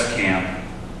that West Camp,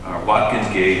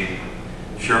 Watkins Gate,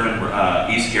 Sherman,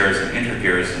 East Garrison,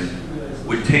 Inter-Garrison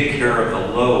would take care of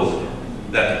the load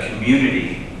that the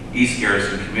community, East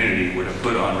Garrison community, would have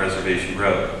put on Reservation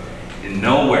Road. And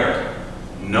nowhere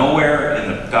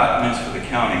in the documents for the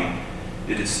county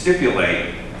did it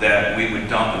stipulate that we would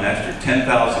dump an extra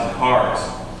 10,000 cars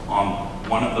on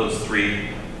one of those 3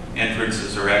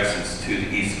 entrances or exits to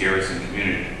the East Garrison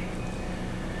community.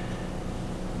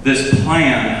 This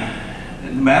plan,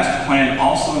 the master plan,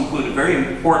 also included a very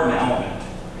important element.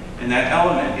 And that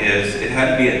element is it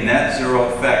had to be a net zero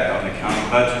effect on the county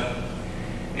budget.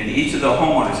 And each of the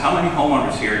homeowners, how many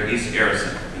homeowners here at East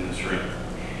Garrison in this room?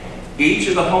 Each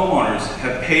of the homeowners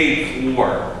have paid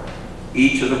for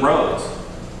each of the roads,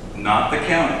 not the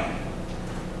county.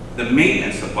 The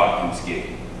maintenance of Watkins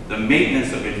Gate, the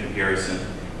maintenance of Inter-Garrison,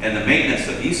 and the maintenance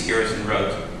of East Garrison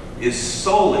roads is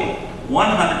solely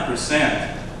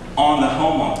 100% on the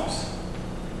homeowners.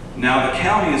 Now the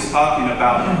county is talking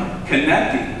about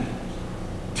connecting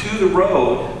to the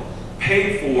road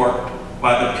paid for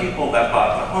by the people that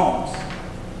bought the homes.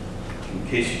 In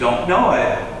case you don't know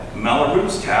it,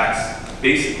 Melrose tax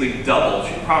basically doubles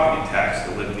your property tax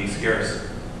to live in East Garrison.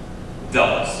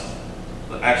 Doubles.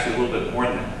 Actually a little bit more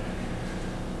than that.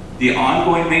 The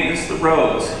ongoing maintenance of the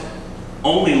roads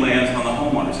only lands on the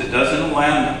homeowners. It doesn't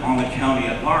land on the county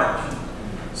at large.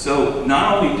 So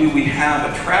not only do we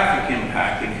have a traffic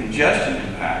impact and congestion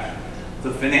impact,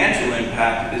 the financial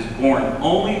impact is borne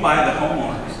only by the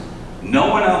homeowners. No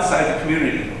one outside the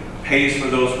community pays for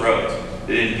those roads.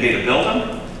 They didn't pay to build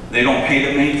them. They don't pay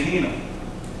to maintain them.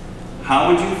 How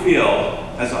would you feel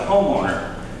as a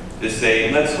homeowner to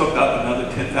say, let's hook up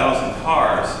another 10,000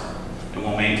 cars and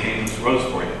we'll maintain these roads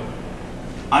for you?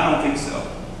 I don't think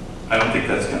so. I don't think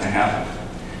that's going to happen.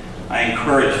 I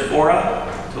encourage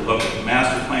FORA to look at the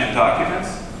master plan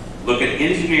documents, look at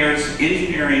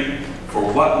engineering for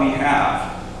what we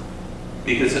have,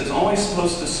 because it's only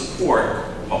supposed to support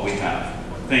what we have.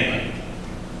 Thank you.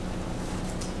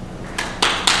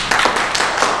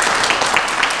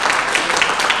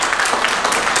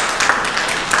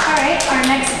 All right, our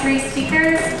next 3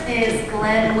 speakers is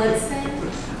Glenn Woodson,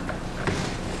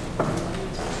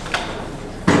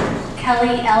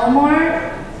 Kelly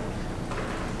Elmore,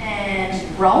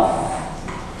 and Rolf.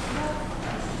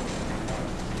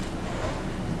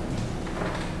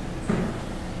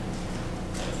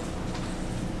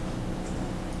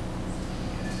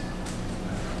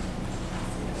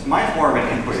 So mine's more of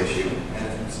an input issue,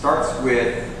 and it starts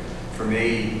with, for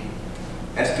me,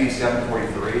 SB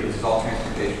 743. This is all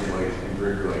transportation related and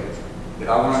grid related. That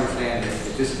I want to understand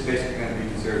if this is basically going to be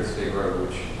considered a state road,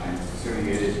 which I'm assuming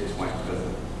it is at this point because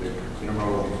of the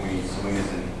intermodal between Salinas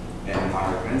and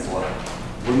Monterey Peninsula.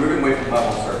 We're moving away from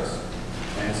level service,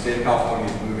 and the state of California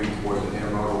is moving towards an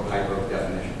intermodal type of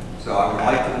definition. So I would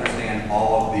like to understand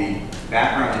all of the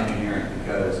background engineering,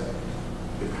 because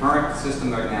the current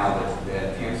system right now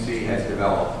that TMC has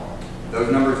developed,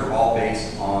 those numbers are all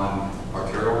based on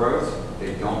arterial roads.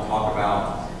 They don't talk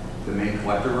about the main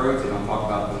collector roads. They don't talk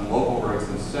about the local roads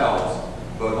themselves,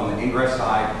 both on the ingress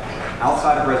side,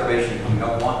 outside of reservation coming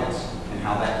up Watkins, and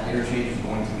how that interchange is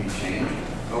going to be changed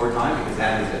over time, because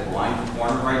that is a blind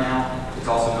corner right now. It's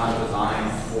also not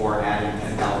designed for adding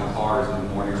 10,000 cars in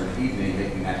the morning or in the evening,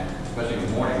 making that, especially in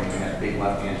the morning, making that big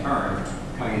left-hand turn,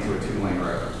 coming into a 2-lane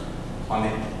road. On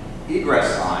the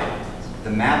egress side, the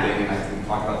mapping, and I think we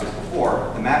talked about this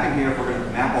before, the mapping here, if we're going to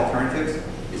map alternatives,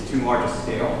 is too large a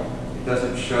scale. It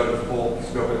doesn't show the full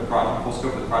scope of the project. The full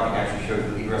scope of the project actually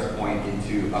shows the egress point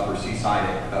into Upper Seaside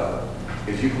at Cove.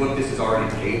 If you look, this is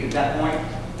already paved at that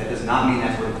point. That does not mean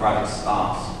that's where the project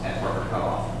stops at Parker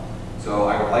Cutoff. So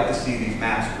I would like to see these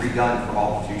maps redone for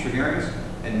all the future hearings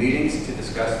and meetings to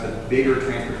discuss the bigger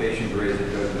transportation grid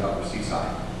that goes to the Upper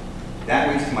Seaside.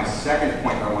 That leads to my second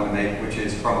point that I want to make, which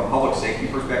is from a public safety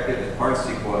perspective, as part of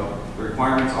CEQA, the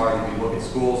requirements are that you look at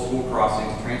schools, school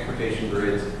crossings, transportation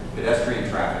grids, pedestrian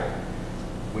traffic.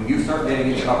 When you start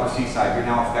getting into Upper Seaside, you're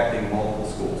now affecting multiple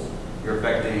schools. You're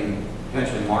affecting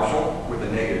potentially Marshall with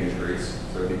a negative increase,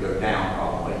 so it would go down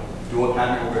probably. Dual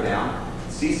Academy will go down.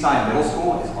 Seaside Middle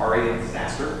School is already a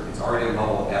disaster. It's already a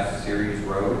level F series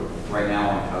road right now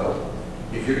on Cove.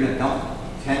 If you're going to dump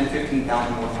 10 to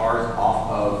 15,000 more cars off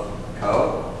of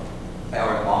Cove,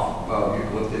 or off of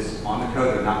Eucalyptus on the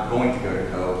Cove, they're not going to go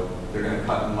to Cove. They're going to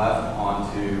cut them left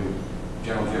onto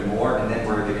General Jim Moore, and then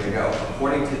where are they going to go?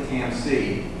 According to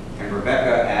TMC and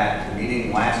Rebecca at the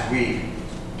meeting last week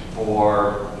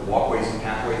for the Walkways and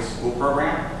Pathways school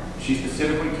program, She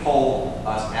specifically told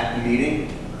us at the meeting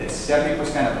that 70%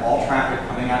 of all traffic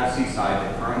coming out of Seaside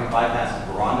that currently bypasses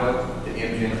Barondo to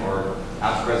Imogen or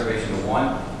out to Reservation to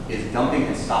 1 is dumping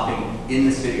and stopping in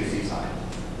the city of Seaside.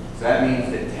 So that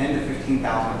means that 10 to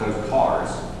 15,000 of those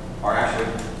cars are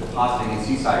actually depositing in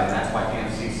Seaside, and that's why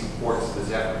KMC supports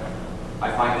this effort.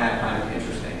 I find that kind of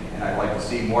interesting, and I'd like to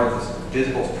see more of this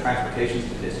physical transportation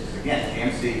statistics. Again,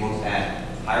 KMC looks at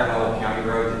higher level county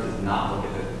roads, it does not look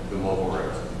at the local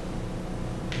roads.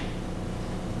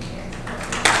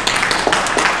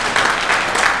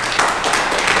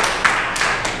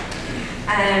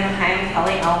 Hi, I'm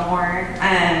Kelly Elmore.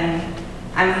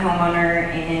 I'm a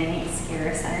homeowner in East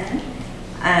Garrison,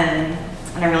 and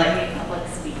I really hate public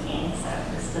speaking, so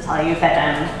just to tell you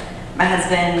that my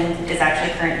husband is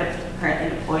actually currently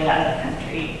deployed out of the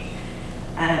country,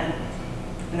 and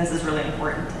this is really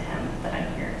important to him that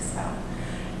I'm here. So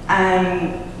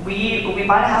we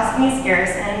bought a house in East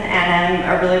Garrison, and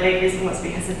a really big reason was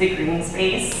because of the green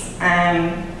space.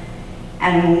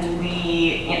 And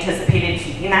we anticipated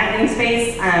keeping that green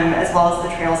space, as well as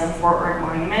the trails in Fort Ord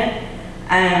Monument.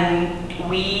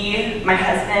 My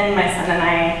husband, my son, and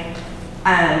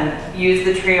I use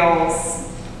the trails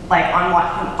like on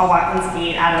Watkins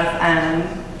Gate out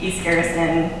of East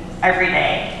Garrison every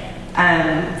day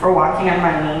for walking and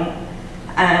running.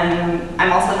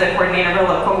 I'm also the coordinator of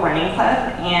a local running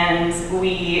club, and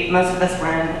most of us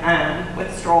run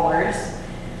with strollers.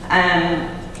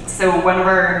 So one of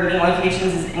our meeting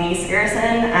locations is in East Garrison,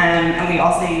 and we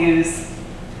also use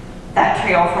that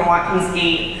trail from Watkins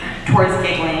Gate towards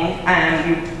Giggling.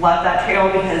 We love that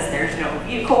trail because there's no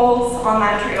vehicles on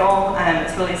that trail.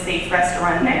 It's really safe for us to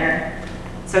run there,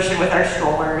 especially with our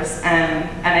strollers.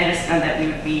 And I just know that we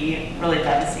would be really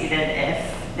devastated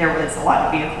if there was a lot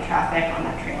of vehicle traffic on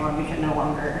that trail and we could no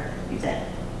longer use it.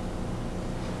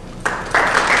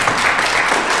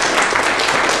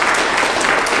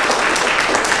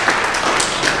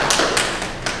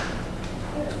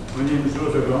 My name is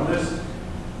Joseph Gomez.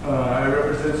 I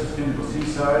represent Sustainable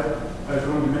Seaside. I've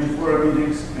gone to many FORA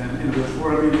meetings, and in those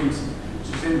FORA meetings,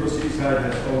 Sustainable Seaside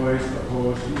has always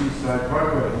opposed the East Side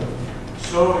Parkway.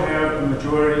 So have a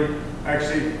majority,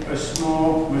 actually a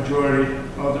small majority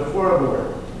of the FORA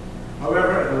board.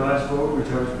 However, at the last vote, which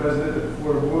I was president of the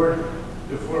FORA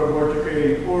board took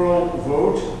an oral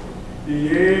vote. The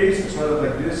yeas sounded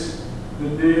like this, the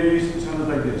nays sounded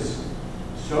like this.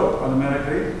 So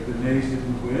automatically, the nays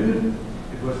didn't win.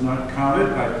 It was not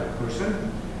counted by the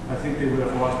person. I think they would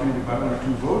have lost maybe by 1 or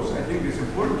 2 votes. I think it's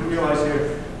important to realize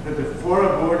here that the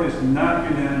FORA board is not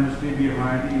unanimously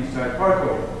behind the East Side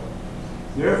Parkway.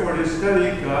 Therefore, this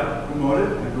study got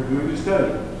promoted, and we're doing the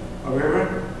study.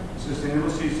 However, Sustainable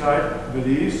Seaside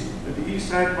believes that the East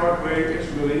Side Parkway is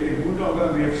really a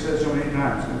boondoggle. We have said so many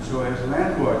times, and so has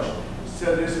Landwatch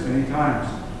said this many times.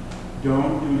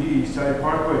 Don't do the East Side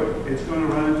Parkway. It's going to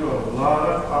run into a lot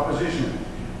of opposition.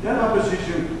 That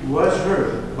opposition was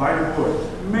heard by the board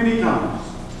many times.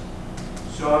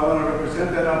 So I want to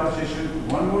represent that opposition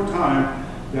one more time,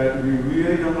 that we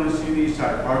really don't want to see the East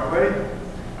Side Parkway.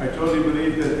 I totally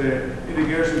believe that the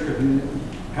irrigation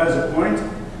has a point,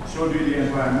 so do the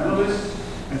environmentalists,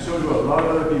 and so do a lot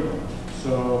of other people.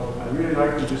 So I really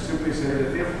like to just simply say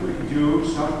that if we do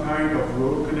some kind of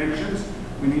road connections,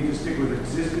 we need to stick with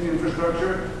existing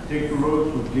infrastructure, take the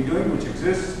road to Giggling, which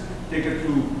exists, take it to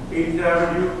 8th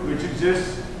Avenue, which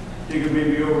exists, take it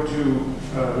maybe over to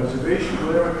Reservation,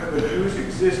 whatever, but use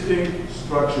existing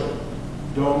structure.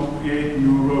 Don't create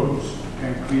new roads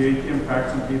and create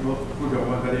impacts on people who don't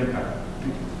want that impact.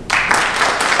 Thank you.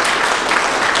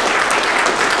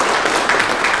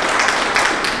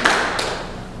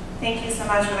 Thank you so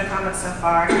much for the comments so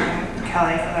far. I'm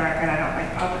Kelly, for the record. I don't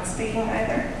like public speaking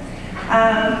either.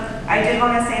 I did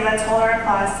want to say let's hold our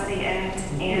applause to the end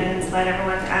and let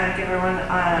everyone, give everyone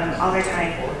all their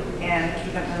time and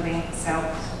keep it moving. So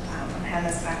I'll hand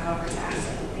this back over to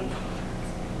Ashley. Thank you.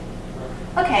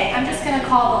 Okay, I'm just going to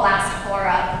call the last 4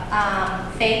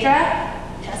 up. Phaedra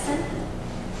Justin,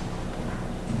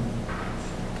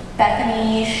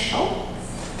 Bethany Schultz,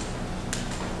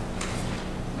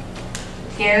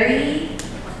 Gary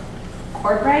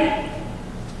Courtwright,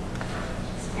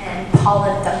 and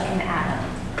Paula Duncan Adams.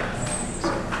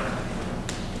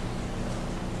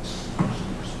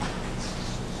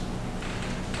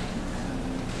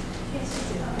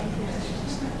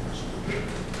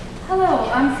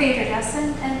 Hello, I'm Phaedra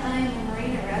Justin, and I'm a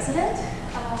Marina resident.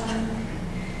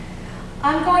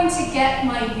 I'm going to get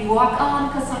my walk on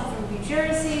because I'm from New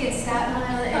Jersey and Staten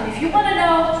Island, and if you want to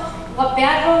know what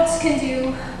bad roads can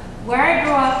do, where I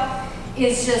grew up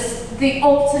is just the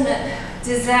ultimate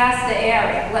disaster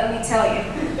area, let me tell you.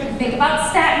 Think about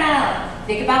Staten Island,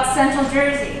 think about Central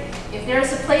Jersey. If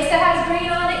there's a place that has green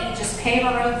on it, you just pave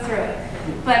a road through it.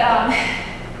 But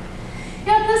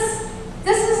yeah,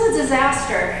 this is a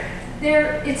disaster.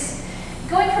 It's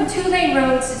going from 2-lane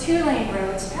roads to 2-lane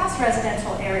roads, past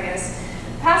residential areas,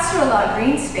 past through a lot of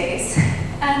green space,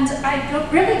 and I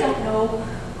really don't know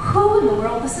who in the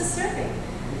world this is serving.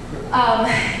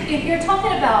 If you're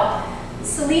talking about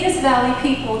Salinas Valley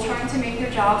people trying to make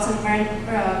their jobs in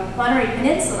the Monterey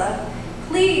Peninsula,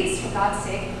 please, for God's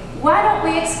sake, why don't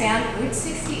we expand Route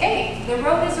 68? The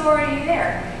road is already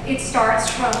there. It starts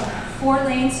from 4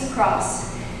 lanes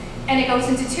across, and it goes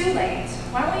into 2 lanes.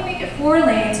 Why don't we make it 4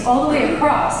 lanes all the way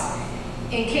across?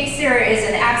 In case there is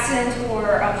an accident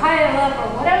or a pileup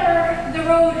or whatever, the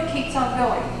road keeps on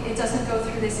going. It doesn't go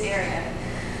through this area.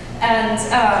 And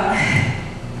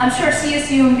I'm sure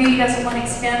CSUMB doesn't want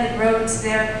expanded roads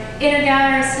there. Inner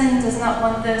Garrison does not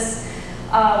want this.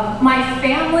 My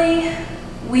family,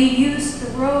 we use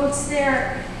the roads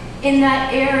there in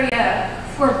that area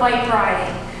for bike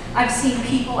riding. I've seen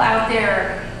people out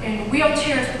there in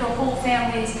wheelchairs with their whole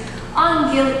families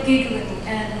on giggling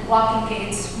and walking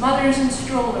gates, mothers and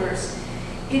strollers.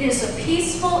 It is a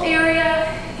peaceful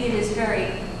area. It is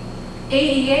very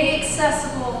ADA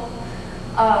accessible.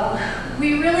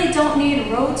 We really don't need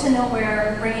a road to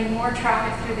nowhere bringing more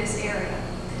traffic through this area.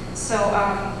 So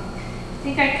I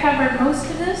think I covered most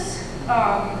of this.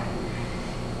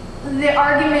 The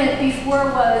argument before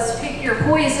was pick your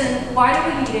poison. Why do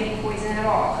we need any poison at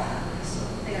all? So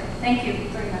there. Thank you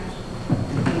very much.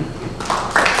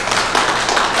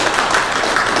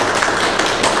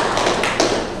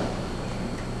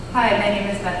 Hi, my name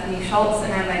is Bethany Schultz,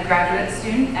 and I'm a graduate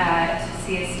student at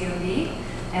CSUMB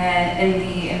and in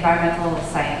the environmental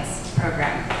science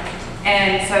program.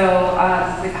 And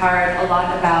so we've heard a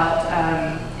lot about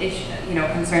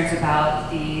concerns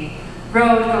about the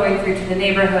road going through to the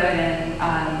neighborhood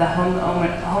and the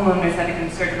homeowners that are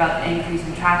concerned about the increase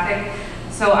in traffic.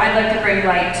 So I'd like to bring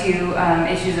light to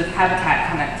issues of habitat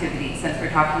connectivity, since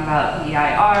we're talking about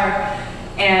EIR.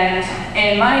 And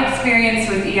in my experience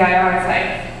with EIRs,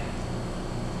 I've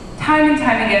time and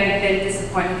time again been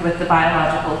disappointed with the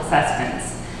biological assessments.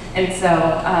 And so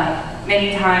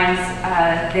many times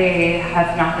they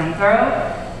have not been thorough,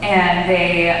 and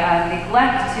they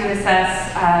neglect to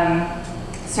assess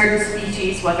certain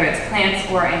species, whether it's plants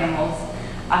or animals,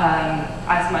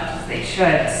 as much as they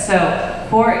should. So,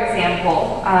 for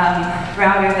example,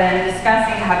 rather than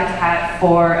discussing habitat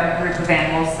for a group of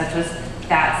animals, such as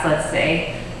bats, let's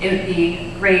say, it would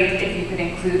be great if you could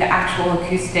include actual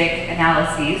acoustic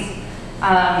analyses.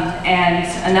 And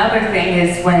another thing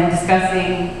is when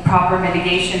discussing proper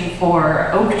mitigation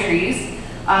for oak trees,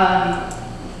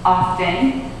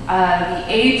 often the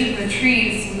age of the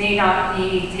trees may not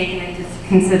be taken into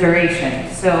consideration.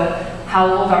 So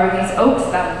how old are these oaks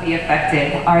that will be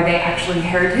affected? Are they actually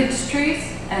heritage trees?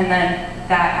 And then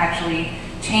that actually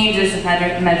changes the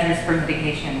measures for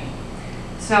mitigation.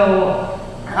 So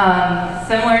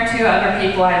similar to other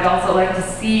people, I'd also like to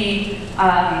see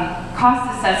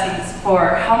cost assessments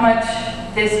for how much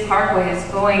this parkway is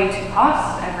going to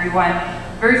cost everyone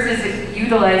versus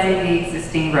utilizing the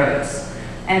existing roads.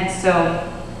 And so,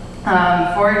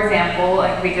 for example,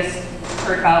 like we just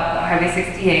heard about Highway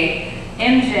 68,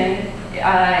 Imgen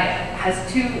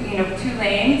has two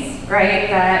lanes, right,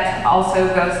 that also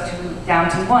goes down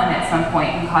to 1 at some point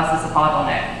and causes a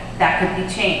bottleneck. That could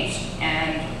be changed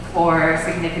and for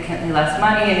significantly less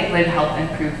money, and it would help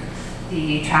improve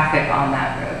the traffic on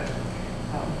that road.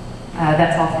 So,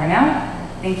 that's all for now.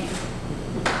 Thank you.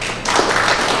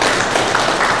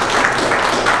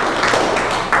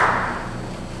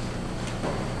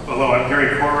 Hello, I'm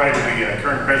Gary Corwright, the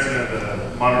current president of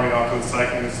the Monterey Off-Road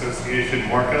Cycling Association,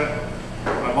 MORCA.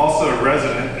 I'm also a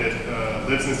resident that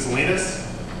lives in Salinas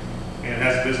and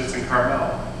has a business in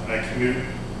Carmel. And I commute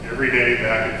every day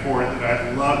back and forth, and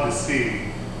I'd love to see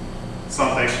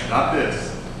something, not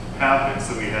this, happen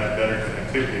so we have better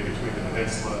connectivity between the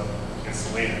peninsula and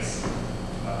Salinas.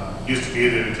 Used to be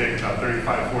that it would take about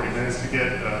 35, 40 minutes to get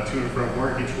to and from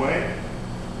work each way.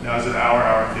 Now it's an hour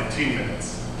and 15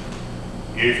 minutes.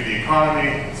 Yay for the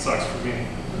economy, sucks for me.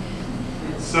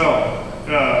 So,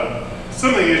 some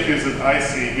of the issues that I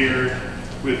see here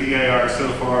with EIR so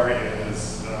far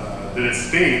is that it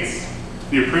states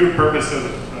the approved purpose of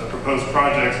the proposed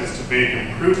projects is to make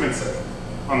improvements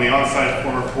on the on-site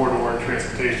former four-door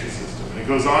transportation system. And it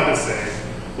goes on to say,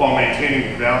 while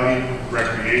maintaining value,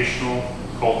 recreational,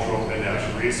 cultural, and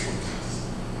natural resources.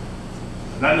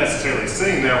 I'm not necessarily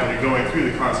saying that when you're going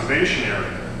through the conservation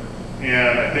area.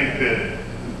 And I think that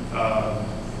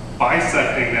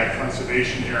bisecting that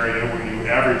conservation area where you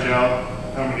average out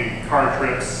how many car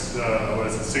trips, what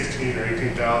is it, 16 or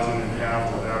 18,000 in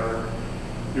half, whatever.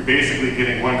 You're basically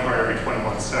getting one car every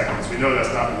 21 seconds. We know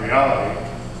that's not the reality,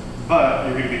 but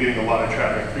you're going to be getting a lot of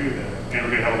traffic through there. And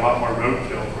we're going to have a lot more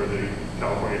roadkill for the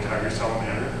California tiger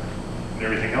salamander and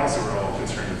everything else that we're all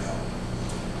concerned about.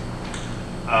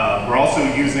 We're also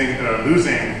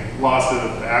losing loss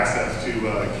of access to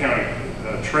county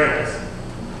trails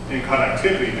and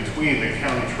connectivity between the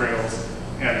county trails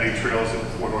and the trails at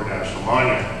FORA National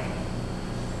Monument.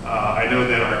 I know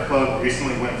that our club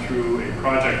recently went through a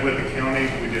project with the county.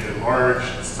 We did a large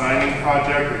signing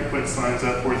project where we put signs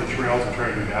up for the trails and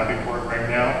trying to do mapping for it right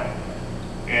now.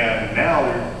 And now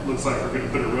it looks like we're going to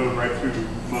put a road right through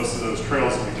most of those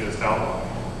trails that we just outlined.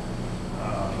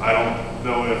 I don't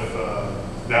know if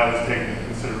that was taken into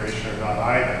consideration or not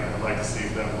either. I'd like to see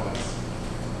if that was.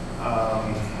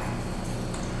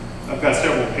 I've got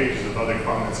several pages of other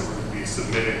comments that we're going to be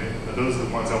submitting, but those are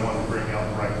the ones I want to bring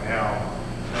out right now.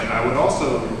 And I would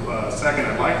also, second,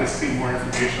 I'd like to see more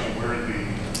information on where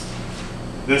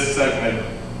this segment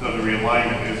of the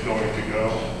realignment is going to go,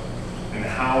 and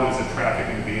how is the traffic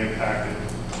going to be impacted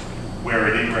where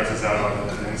it egresses out onto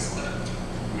the peninsula.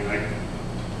 I mean,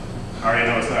 I already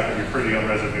know it's not going to be pretty on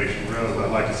Reservation Road, but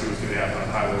I'd like to see what's going to happen on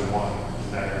Highway 1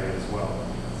 in that area as well.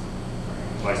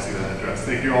 I'd like to see that addressed.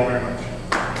 Thank you all very much.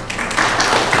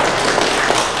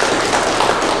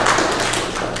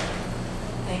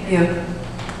 Thank you.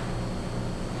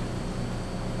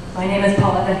 My name is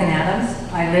Paula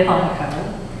Duncan-Adams. I live on the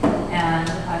cove, and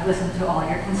I've listened to all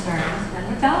your concerns, and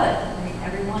they're valid. I mean,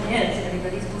 everyone is.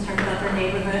 Everybody's concerned about their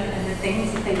neighborhood and the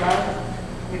things that they love,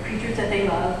 the creatures that they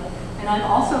love. And I'm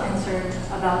also concerned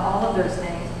about all of those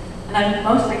things. And I'm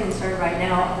mostly concerned right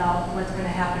now about what's going to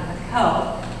happen with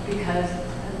health, because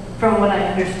from what I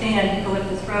understand,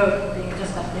 Eucalyptus Road being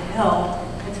just up the hill,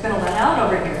 it's going to let out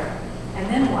over here. And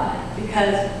then what?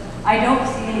 Because I don't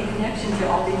see any connection to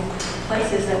all these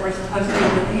places that we're supposed to be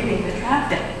relieving the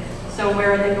traffic. So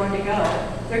where are they going to go?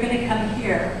 They're going to come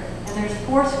here. And there's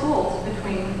 4 schools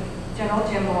between General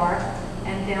Jim Moore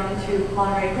and down to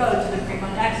Monterey Road to the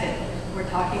Fremont exit. We're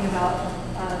talking about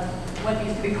what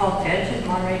used to be called Fitch, is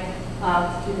Monterey,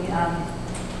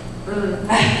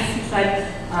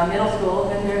 Seaside Middle School.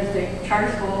 Then there's the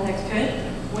charter school next to it.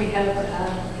 We have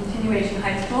continuation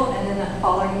high school, and then the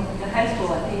following the high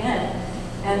school at the end.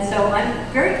 And so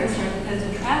I'm very concerned because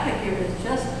the traffic here is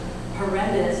just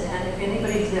horrendous, and if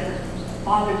anybody's ever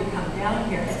bothered to come down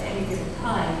here at any given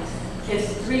time,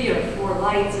 it's 3 or 4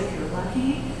 lights if you're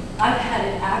lucky. I've had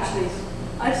it actually,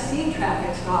 I've seen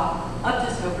traffic stop up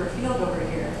to Soper Field over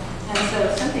here. And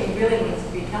so something really needs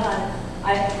to be done.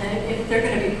 And if they're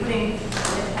going to be putting,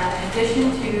 in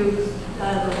addition to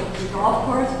the golf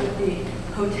course with the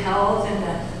hotels and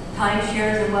the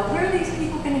timeshares and where are these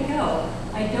people going to go?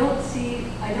 I don't see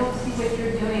what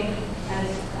you're doing as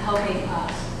helping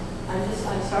us.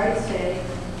 I'm sorry to say,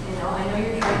 I know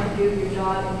you're trying to do your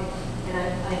job, and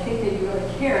I think that you really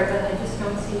care, but I just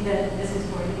don't see that this is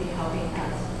going to be helping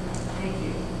us. Thank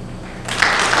you.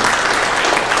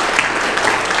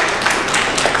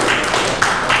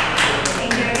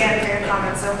 Thank you again for your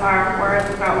comments so far.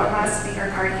 We've got one last speaker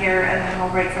card here, and then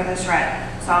we'll break for the shred.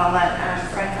 So I'll let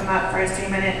Fred come up for his 2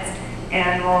 minutes,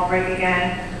 and we'll break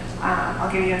again.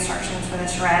 I'll give you instructions for the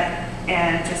shred,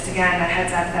 and just again a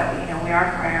heads up that we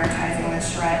are prioritizing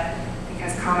this shred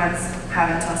because comments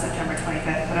have until September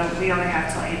 25th, but we only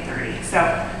have till 8:30. So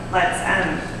let's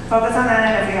focus on that,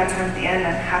 and if we have time at the end,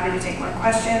 I'm happy to take more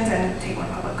questions and take more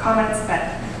public comments. But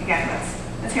again,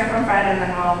 let's hear from Fred, and then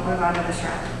we'll move on to the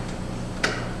shred.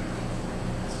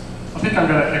 I think I'm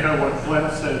going to echo what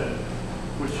Glenn said,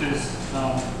 which is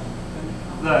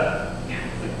that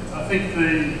I think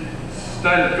the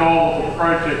stated goal of the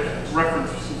project reference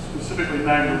specifically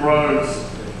named the roads,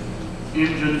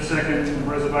 Engine, Second,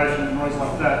 Reservation, and roads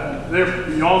like that. And they're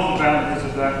beyond the boundaries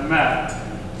of that map.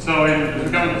 So as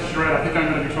we go into the shred, I think I'm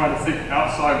going to be trying to think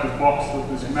outside the box that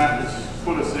this map has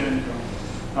put us in.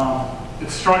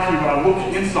 It's striking when I look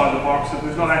inside the box that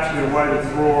there's not actually a way to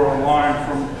draw a line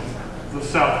from the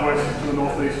southwest to the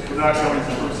northeast without going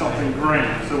through something green.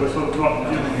 So we're sort of not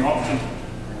given the option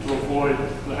to avoid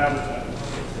the habitat.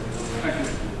 Thank you.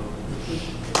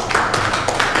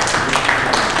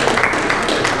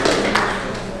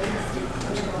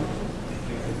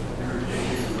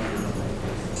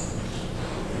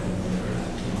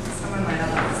 Someone might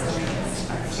have left the links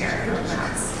back here on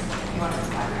maps. You want to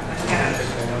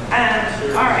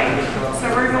all right, so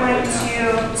we're going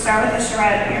to start with the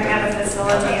charrette. You're going to have a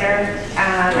facilitator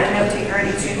and a note taker at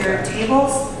each of your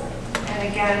tables. And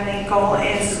again, the goal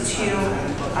is to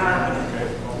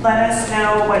let us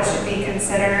know what should be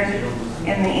considered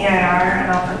in the EIR,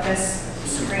 and I'll put this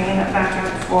screen back up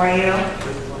for you.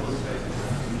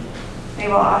 They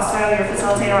will also, your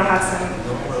facilitator will have some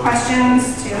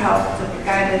questions to help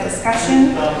guide the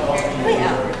discussion. How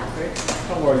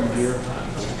are you, dear?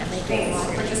 Thanks.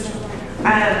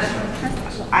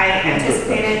 I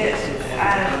anticipated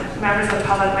members of the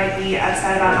public might be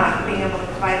upset about not being able to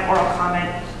provide oral comment,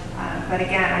 but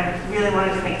again, I really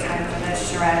wanted to make time for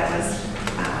this charrette. It was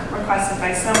requested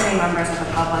by so many members of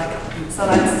the public. So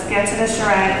let's get to the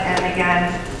charrette, and again,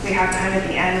 if we have time at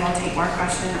the end, we'll take more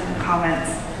questions and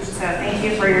comments. So thank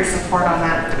you for your support on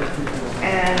that.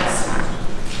 And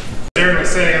Darren was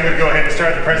saying I'm going to go ahead and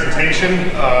start the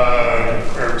presentation,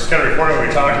 or just kind of report what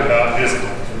we talked about.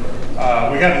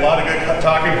 We got a lot of good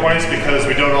talking points because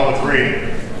we don't all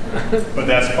agree, but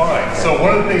that's fine. So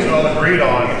one of the things we all agreed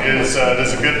on is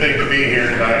it's a good thing to be here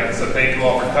tonight, so thank you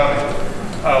all for coming.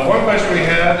 One question we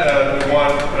had that we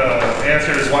want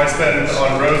answered is why spend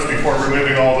on roads before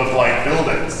removing all the blight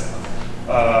buildings?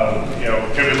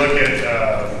 Can we look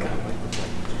at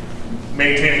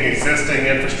maintaining existing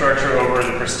infrastructure over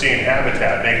the pristine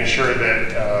habitat, making sure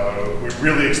that we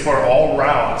really explore all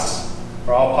routes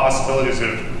or all possibilities of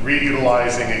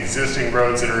reutilizing existing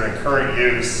roads that are in current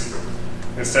use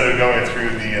instead of going through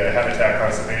the habitat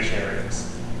conservation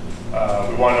areas.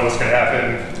 We want to know what's going to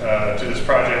happen to this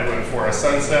project when FORA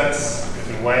sunsets, if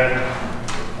and when.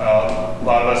 A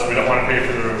lot of us, we don't want to pay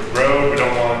for the road, we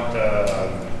don't want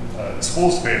the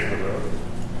schools to pay for the road.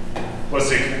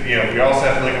 We also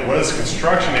have to look at what is the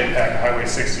construction impact of Highway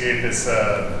 68 that's,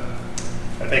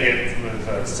 I think it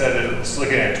was said that it's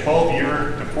looking at a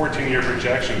 12-year to 14-year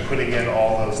projection, putting in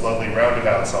all those lovely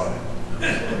roundabouts on it.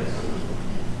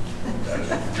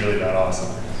 That's really not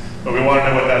awesome. But we want to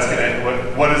know what that's going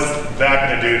to, what is that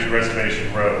going to do to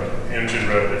Reservation Road, Engine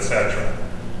Road, etc.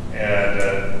 And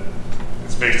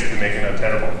it's basically making it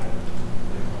untenable.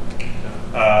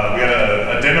 We got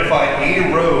to identify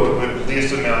a road with the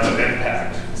least amount of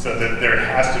impact, so that there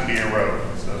has to be a road.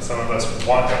 So some of us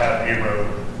want to have a road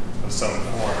of some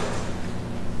form.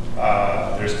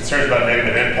 There's concerns about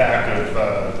negative impact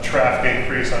of traffic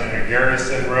increase on inner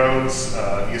Garrison roads,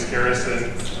 East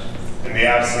Garrison, in the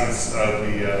absence of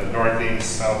the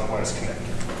northeast-southwest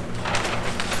connector.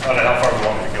 I don't know how far we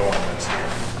want me to go on this here.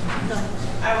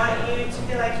 I want you to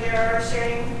feel like you're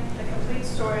sharing the complete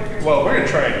story of your Well, we're going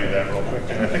to try and do that real quick,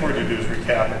 and I think what we're going to do is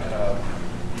recap it.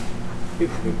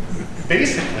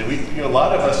 Basically, a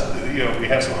lot of us, we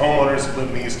have some homeowners that live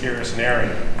in the East Garrison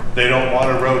area. They don't want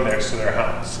a road next to their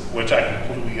house, which I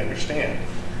completely understand.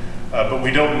 But we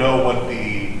don't know what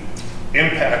the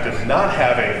impact of not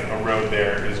having a road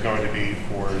there is going to be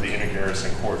for the inner Garrison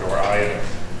corridor either.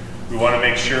 We want to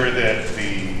make sure that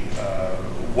the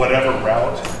whatever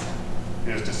route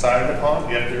is decided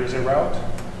upon, if there is a route,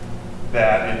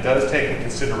 that it does take into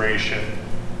consideration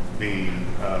the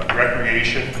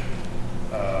recreation,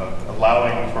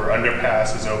 allowing for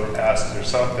underpasses, overpasses, or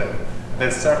something, and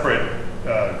then separate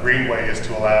greenways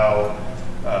to allow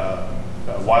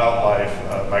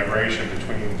wildlife migration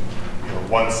between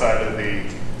one side of the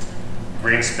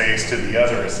green space to the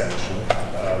other, essentially,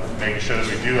 making sure that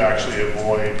we do actually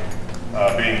avoid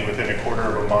being within a quarter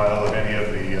of a mile of any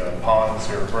of the ponds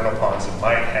or vernal ponds that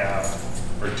might have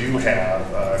or do have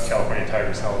California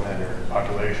tiger salamander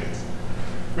populations.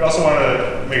 We also want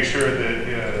to make sure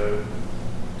that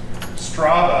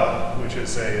Strava, which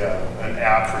is an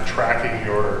app for tracking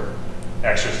your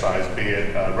exercise, be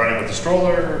it running with a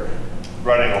stroller,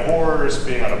 running a horse,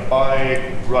 being on a bike,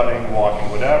 running, walking,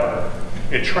 whatever,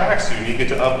 it tracks you and you get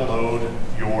to upload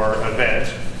your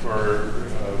event or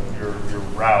your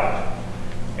route.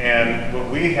 And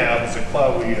what we have as a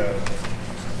club, we,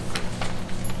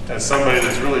 as somebody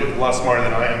that's really a lot smarter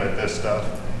than I am at this stuff,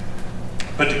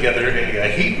 put together a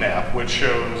heat map which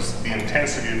shows the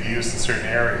intensity of use in certain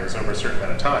areas over a certain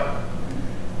amount of time.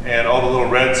 And all the little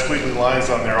red squiggly lines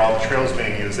on there, all the trails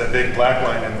being used, that big black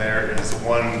line in there is the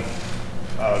one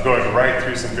going right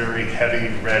through some very heavy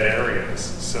red areas.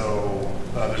 So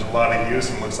there's a lot of use,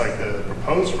 and it looks like the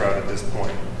proposed route at this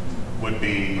point would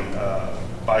be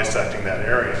bisecting that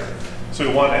area. So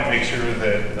we want to make sure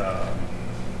that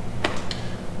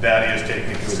that is taken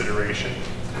into consideration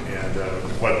and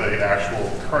what the actual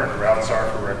current routes are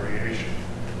for recreation.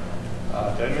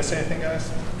 Did I miss anything, guys?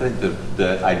 I think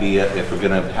the idea, if we're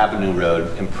going to have a new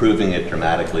road, improving it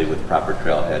dramatically with proper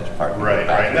trailheads, parking. Right,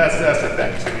 right. And that's the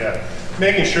thing. So yeah,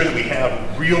 making sure that we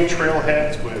have real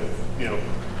trailheads with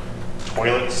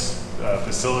toilets,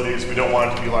 facilities. We don't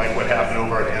want it to be like what happened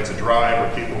over at Anza Drive,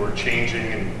 where people were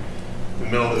changing and the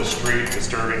middle of the street,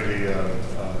 disturbing the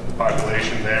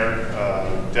population there,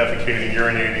 defecating,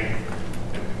 urinating,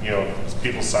 you know,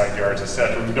 people's side yards,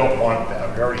 etc. We don't want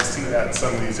that. We already see that in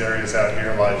some of these areas out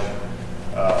here, like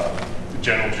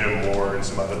General Jim Moore and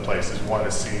some other places. We want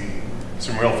to see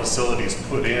some real facilities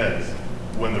put in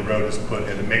when the road is put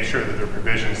in, and make sure that there are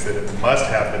provisions that it must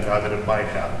happen, not that it might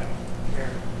happen.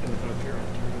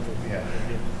 Yeah.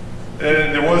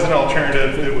 And there was an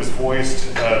alternative that was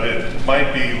voiced that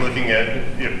might be looking at,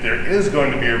 if there is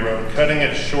going to be a road, cutting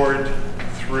it short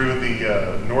through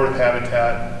the North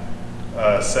Habitat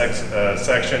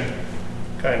section,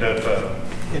 kind of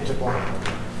Into block.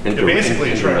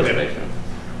 basically trying to,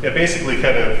 basically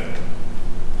kind of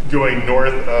going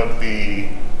north of the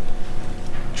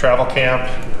travel camp,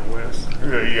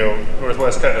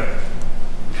 northwest, kind of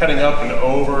cutting up and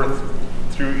over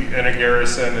through Inner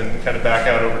Garrison and kind of back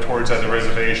out over towards the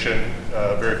reservation,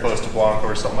 very close to Blanco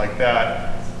or something like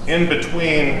that, in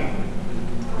between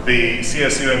the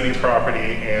CSUMB property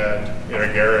and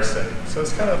Inner Garrison. So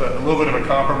it's kind of a little bit of a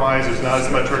compromise. There's not as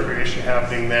much recreation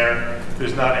happening there.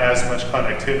 There's not as much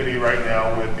connectivity right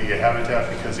now with the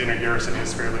habitat because Inner Garrison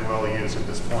is fairly well used at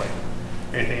this point.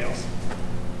 Anything else?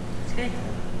 It's good.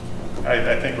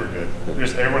 I think we're good.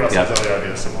 Everyone else has other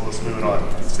ideas, so let's move it on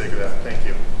for the sake of that. Thank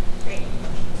you. Great.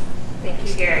 Thank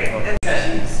you, Gary.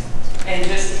 Discussions. And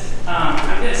just,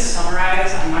 I'm going to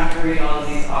summarize. I'm not going to read all of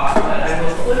these off, but I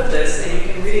will flip this and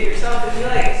you can read it yourself if you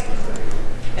like.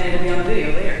 And it'll be on the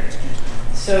video later.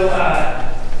 So,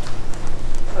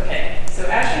 okay. So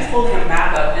Ashley's holding a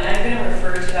map up, and I'm going to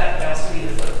refer to that, but I also need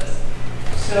to flip this.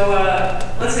 So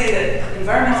let's say that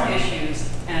environmental issues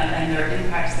and their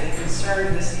impacts that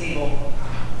concern this table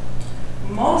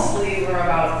mostly were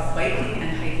about biking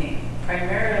and hiking,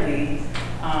 primarily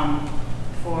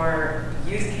for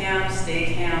youth camps,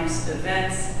 day camps,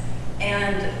 events,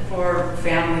 and for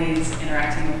families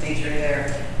interacting with nature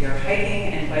there. You're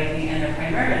hiking and biking, and they're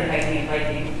primarily hiking and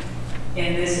biking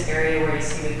in this area where you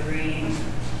see the green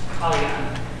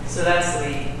polygon. So that's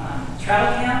the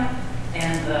travel camp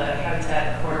and the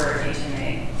Habitat Corridor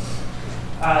HMA.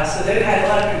 So they've had a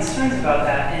lot of concerns about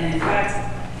that, and in fact,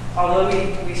 although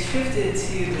we shifted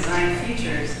to design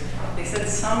features, they said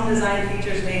some design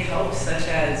features may help, such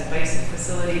as bicycle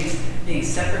facilities being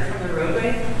separate from the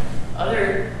roadway.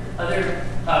 Other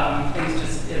things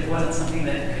just, it wasn't something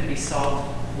that could be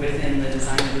solved within the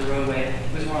design of the roadway.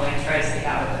 It was more like try to stay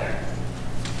out of there.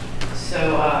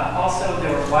 So also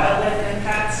there were wildlife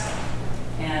impacts,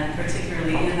 and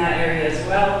particularly in that area as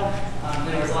well,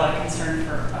 there was a lot of concern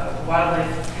for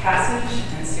wildlife passage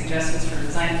and suggestions for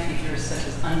design features such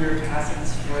as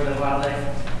underpasses for the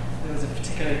wildlife. There was a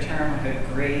particular term like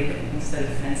a grade instead of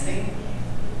fencing.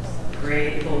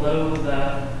 Grade below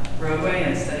the roadway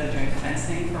instead of doing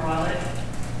fencing for wildlife.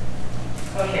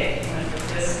 Okay, I'm going to put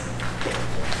this.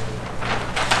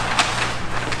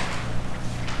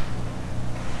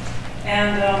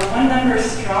 And one member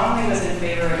strongly was in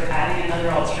favor of adding another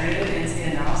alternative into the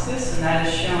analysis, and that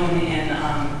is shown in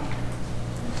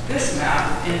this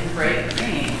map in bright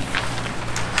green.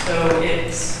 So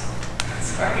it's,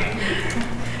 sorry.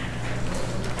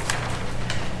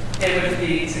 It would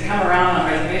be to come around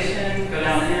on reservation, go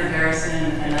down Inner Garrison,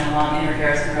 and then along Inner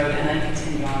Garrison Road, and then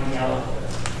continue on yellow.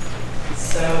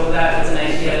 So that was an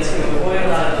idea to avoid a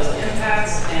lot of those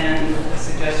impacts, and the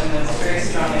suggestion was very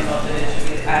strongly felt that it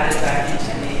should be added back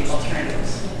into the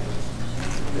alternatives.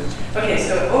 Okay,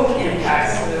 so oak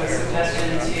impacts, there was a suggestion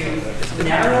to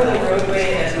narrow the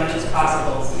roadway as much as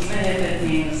possible, even if it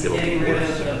means getting rid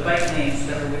of the bike lanes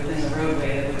that are within the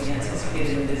roadway that would be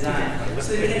anticipated in design.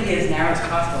 So it can be as narrow as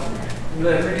possible,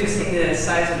 but reducing the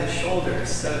size of the shoulders,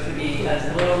 so it could be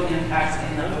as low impact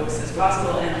in the oaks as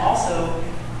possible, and also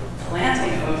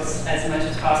planting oaks as much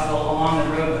as possible along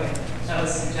the roadway. That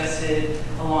was suggested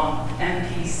along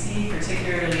MPC,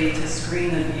 particularly to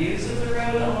screen the views of the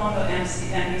road along the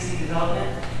MPC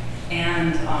development,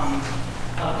 and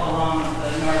along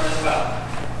the north as well.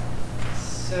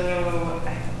 So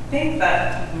I think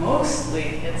that mostly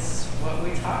hits what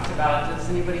we talked about. Does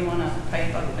anybody want to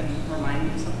pipe up and remind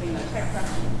me of something?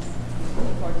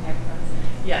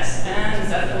 Yes, and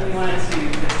definitely wanted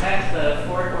to protect the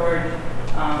Fort Ord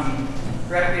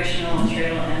recreational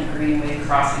trail and greenway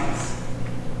crossings.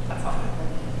 That's all.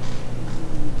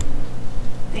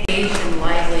 Engaged in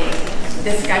lively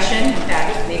discussion, in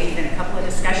fact, maybe even a couple of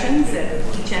discussions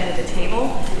at each end of the table.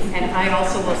 And I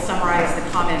also will summarize the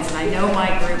comments, and I know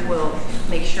my group will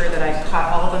make sure that I've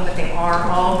caught all of them, but they are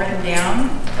all written down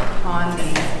on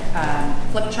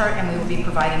the flip chart, and we will be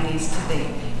providing these to the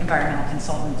environmental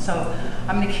consultant. So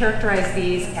I'm going to characterize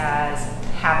these as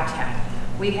habitat.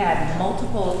 we had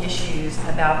multiple issues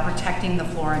about protecting the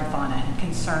flora and fauna and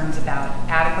concerns about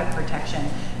adequate protection,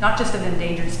 not just of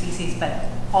endangered species, but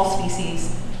all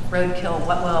species, roadkill,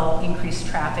 what will increase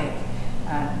traffic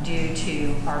due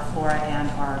to our flora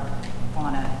and our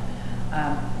fauna.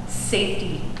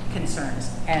 Safety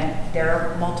concerns, and there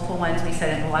are multiple ones, we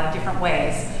said in a lot of different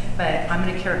ways, but I'm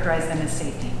going to characterize them as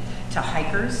safety to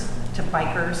hikers, to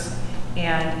bikers,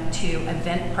 and to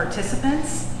event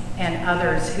participants and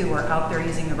others who are out there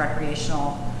using the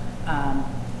recreational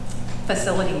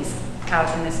facilities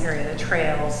out in this area, the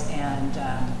trails and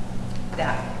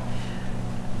that.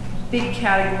 Big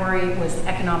category was the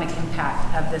economic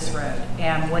impact of this road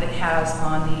and what it has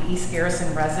on the East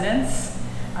Garrison residents,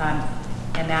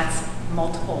 and that's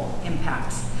multiple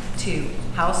impacts to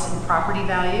house and property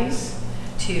values,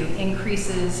 to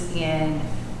increases in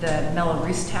the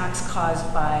Mello-Roos tax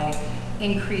caused by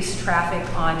increased traffic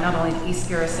on not only the East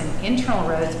Garrison internal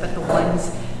roads, but the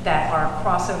ones that are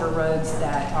crossover roads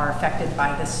that are affected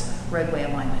by this roadway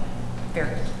alignment.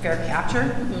 Fair capture?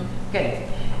 Mm-hmm. Good.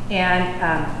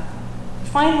 And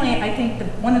finally, I think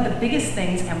one of the biggest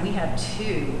things, and we have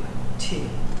two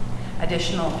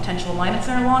additional potential alignments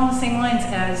that are along the same lines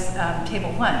as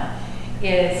Table 1,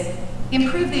 is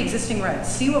improve the existing roads.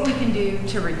 See what we can do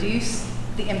to reduce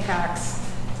the impacts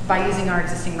by using our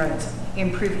existing roads.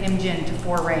 Improve IMGN to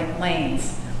 4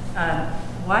 lanes.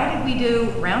 Why did we do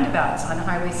roundabouts on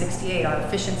Highway 68? Our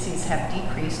efficiencies have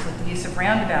decreased with the use of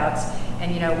roundabouts,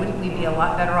 and wouldn't we be a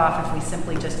lot better off if we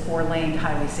simply just 4-laned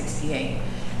Highway 68?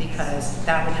 Because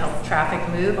that would help traffic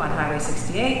move on Highway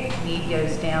 68. Need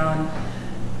goes down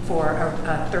for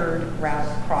a third route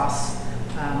across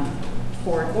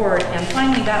Fort Ord. And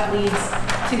finally, that leads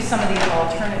to some of these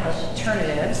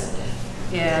alternatives.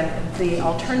 And the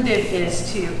alternative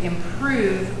is to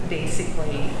improve,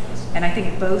 basically, and I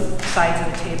think both sides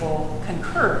of the table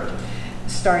concurred.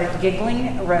 Start at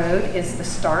Giggling Road is the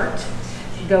start.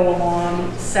 Go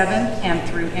along 7th and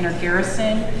through Inner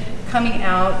Garrison, coming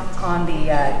out on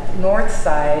the north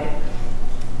side,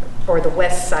 or the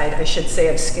west side, I should say,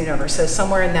 of Schoonover. So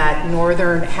somewhere in that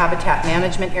northern habitat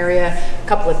management area, a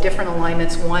couple of different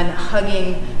alignments, one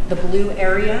hugging the blue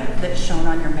area that's shown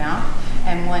on your map,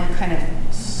 and one kind of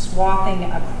swathing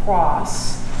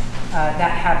across that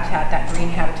habitat, that green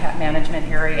habitat management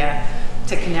area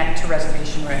to connect to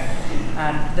Reservation Road.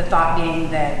 The thought being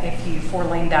that if you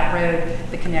 4-laned that road,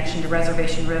 the connection to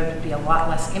Reservation Road would be a lot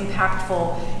less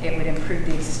impactful. It would improve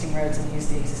the existing roads and use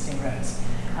the existing roads.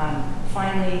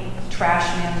 Finally, trash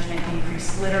management,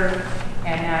 increased litter,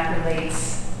 and that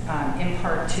relates in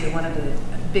part to one of the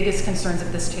biggest concerns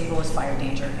of this table is fire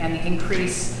danger and the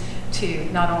increase to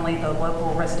not only the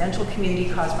local residential community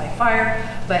caused by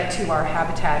fire, but to our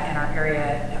habitat and our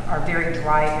area, our very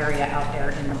dry area out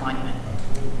there in the monument.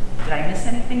 Did I miss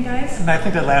anything, guys? And I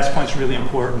think that last point's really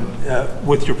important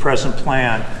with your present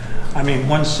plan. I mean,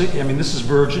 this is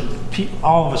virgin.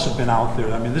 All of us have been out there.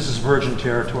 I mean, this is virgin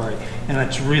territory, and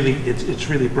it's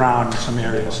really brown in some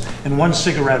areas. And one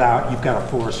cigarette out, you've got a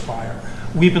forest fire.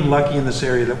 We've been lucky in this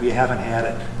area that we haven't had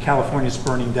it. California's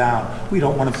burning down. We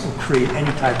don't want to create any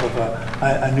type of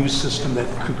a new system that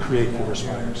could create forest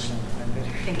fires.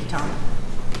 Thank you, Tom.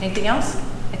 Anything else?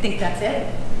 I think that's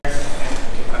it.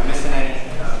 If I'm missing any,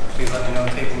 please let me know,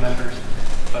 table members.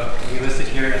 But we listed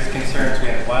here as concerns. We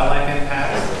have wildlife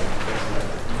impacts.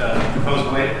 The proposed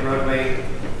roadway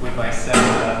would bisect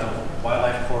the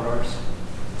wildlife corridors.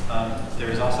 There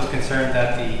is also concern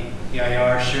that the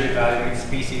EIR should evaluate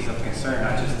species of concern,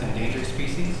 not just endangered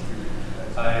species.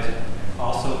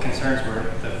 Also concerns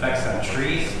were the effects on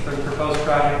trees for the proposed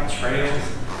project, trails,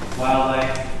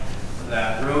 wildlife,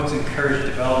 that roads encourage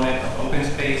development of open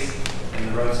space, and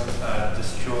the roads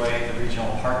destroy the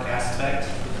regional park aspect.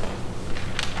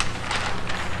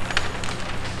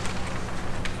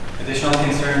 Additional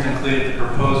concerns included the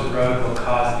proposed road will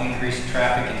cause increased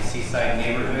traffic in seaside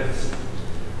neighborhoods,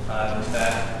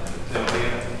 that there will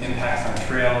be impacts on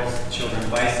trails, children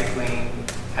bicycling,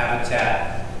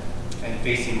 habitat, and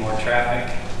facing more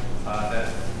traffic,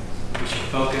 that we should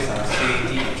focus on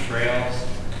safety of trails.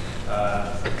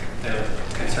 There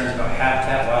are concerns about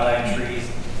habitat, wildlife, trees,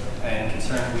 and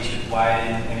concerns we should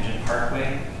widen IMGN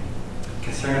Parkway.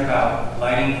 Concern about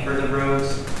lighting for the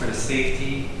roads, for the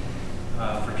safety,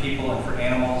 for people and for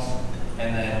animals,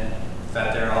 and then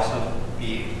that there also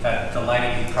be, that the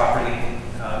lighting be properly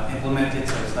implemented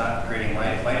so it's not creating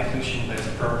light pollution, but it's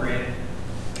appropriate.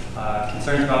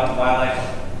 Concerns about the wildlife,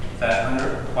 that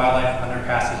wildlife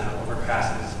underpasses or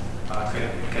overpasses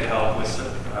could help with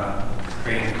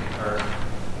creating or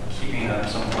keeping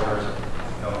some corridors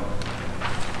going.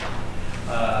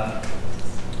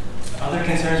 Other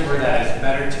concerns were that it's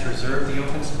better to preserve the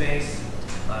open space,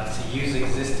 to use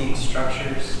existing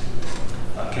structures,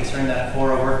 concern that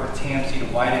FORA work with TAMC to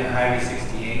widen Highway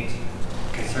 68,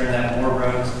 concern that more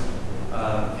roads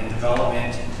in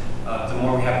development, the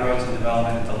more we have roads in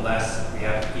development, the less we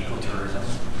have ecotourism.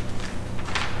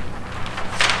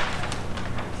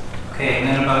 Okay, and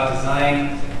then about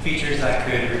design features that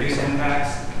could reduce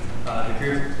impacts. The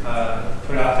group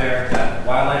put out there that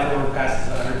wildlife overpasses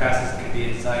and underpasses could be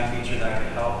a design feature that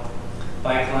could help.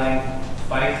 Bike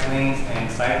lanes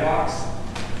and sidewalks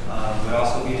would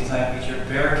also be a design feature.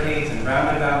 Barricades and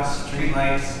roundabouts, street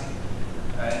lights,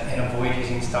 and avoid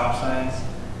using stop signs.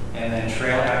 And then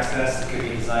trail access could be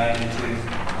designed into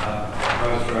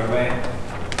roadway.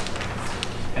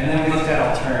 And then we looked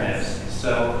at alternatives.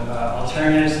 So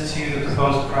alternatives to the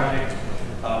proposed project,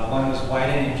 one was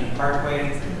widen Engine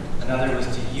Parkway, another was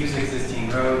to use existing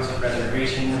roads,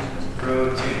 Reservation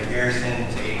Road to Garrison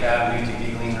to 8th Avenue to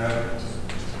Giggling Road.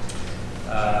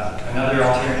 Another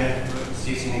alternative was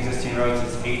using existing roads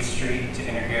is 8th Street to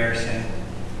Inner Garrison.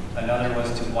 Another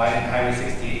was to widen Highway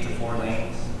 68 to 4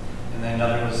 lanes. And then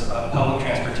another was public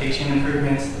transportation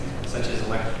improvements, such as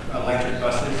electric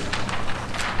buses.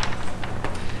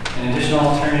 And additional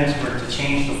alternatives were to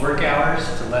change the work hours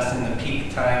to lessen the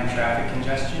peak time traffic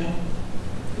congestion.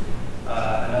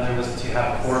 Another was to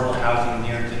have affordable housing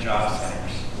near the job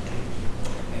centers.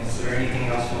 And is there anything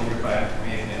else from your group I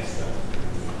may have missed?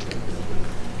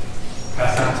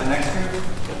 Pass on to the next group.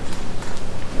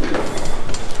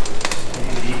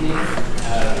 Good evening.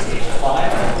 Page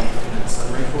 5,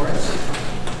 summary for us.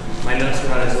 My notes are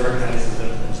not as organized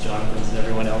as Jonathan's and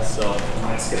everyone else, so I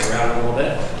might skip around a little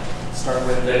bit. Start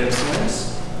with the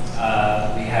concerns.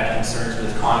 We had concerns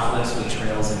with conflicts with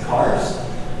trails and cars.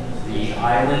 The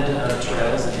island of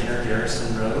trails at Inner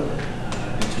Garrison Road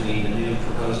between the new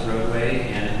proposed roadway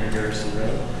and Inner Garrison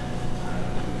Road.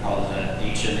 We call it the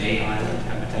HMA Island,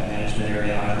 Habitat Management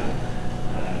Area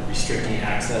Island, restricting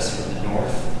access from the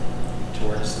north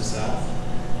towards the south.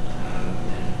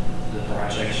 The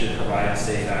project should provide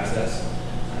safe access.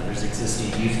 There's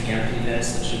existing youth camp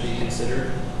events that should be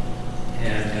considered.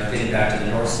 And getting back to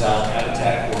the north-south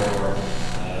habitat corridor,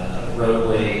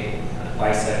 roadway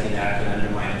bisecting that could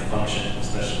undermine the function,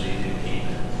 especially new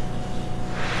pavement.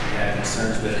 We had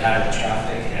concerns with added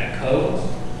traffic at Cove.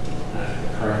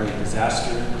 Currently a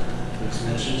disaster was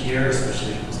mentioned here,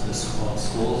 especially with the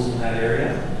schools in that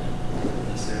area.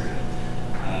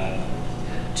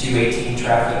 218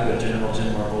 traffic with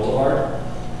General Boulevard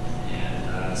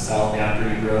and South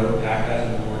Boundary Road back up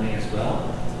in the morning as well.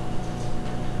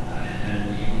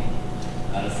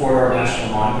 The FORA National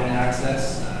Monument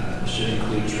access should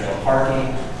include trail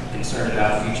parking, concerned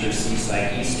about future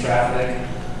Seaside East traffic,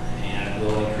 and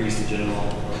will increase the General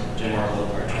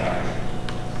Boulevard traffic.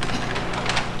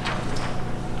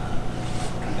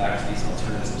 Come back to these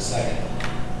alternatives in a second.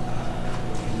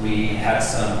 We had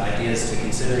some ideas to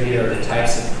consider here. The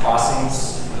types of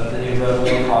crossings of the new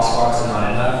roadway, crosswalks are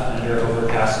not enough, under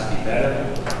overpass would be better.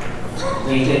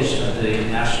 Linkage of the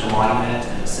National Monument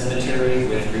and the cemetery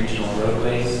with regional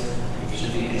roadways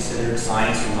should be considered.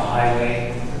 Signs from the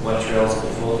highway, what trails at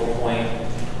the focal point.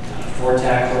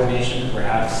 FORTAC coordination,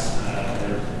 perhaps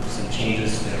there are some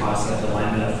changes to the concept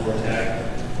alignment of FORTAC.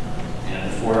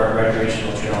 And the FORA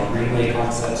recreational trail and greenway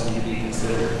concepts need to be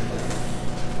considered.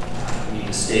 We need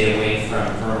to stay away from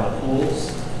vernal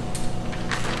pools,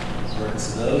 importance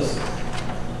of those.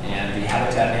 And the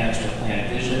habitat management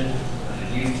plan vision.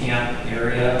 Youth camp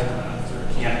area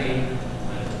for camping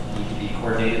need to be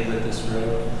coordinated with this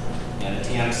road, and the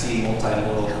TMC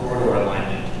multimodal corridor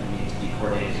alignment need to be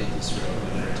coordinated with this road,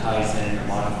 whether it ties in or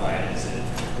modified as it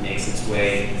makes its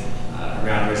way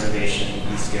around Reservation,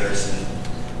 East Garrison,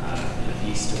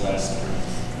 east to west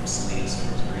from Salinas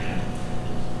towards Grand.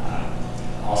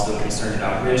 Also concerned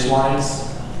about ridge lines.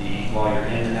 While you're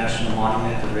in the National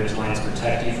Monument, the ridge lines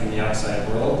protect you from the outside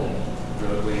world.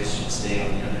 Roadways should stay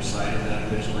on the other side of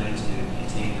that ridge line to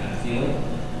maintain that feeling.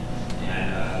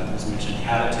 And as mentioned,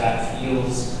 habitat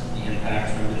feels the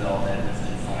impact from development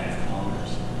within 5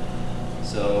 kilometers.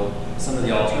 So some of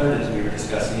the alternatives we were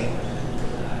discussing,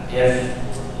 if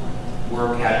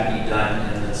work had to be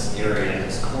done in this area, in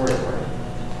this corridor,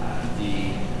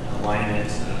 the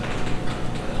alignment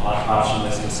option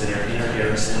was considered Inner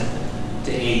Garrison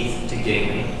to 8th to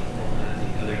Gateway.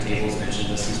 Other tables mentioned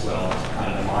this as well, it's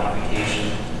kind of a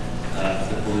modification of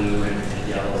the blue and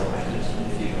yellow alignment,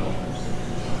 if you will.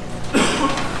 We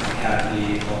have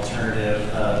the alternative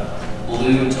of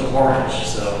blue to orange,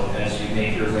 so as you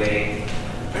make your way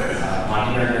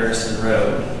on Inner Garrison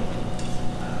Road,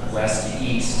 west to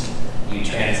east, you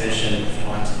transition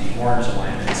onto the orange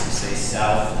alignment, so say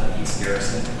south of East Garrison.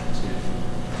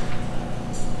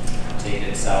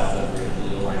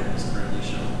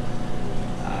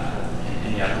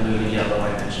 yeah, blue and yellow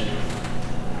I mentioned.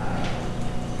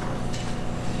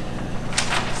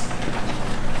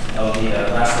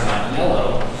 The last one on yellow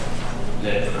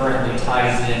that currently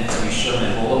ties into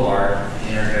Sherman Boulevard,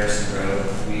 Inner Harrison Road.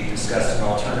 We discussed an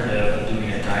alternative of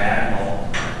doing a diagonal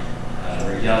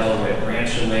where yellow would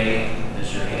branch away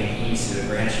as you're heading east, it would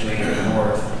branch away to the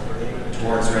north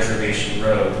towards Reservation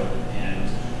Road and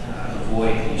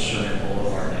avoid the Sherman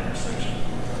Boulevard intersection.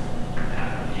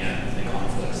 Again, the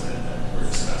conflicts that were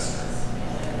discussed.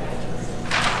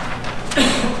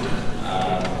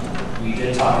 We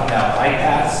did talk about bike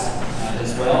paths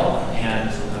as well, and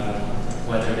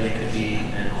whether they could be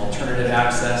an alternative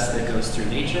access that goes through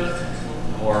nature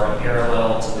or a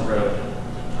parallel to the road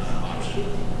option.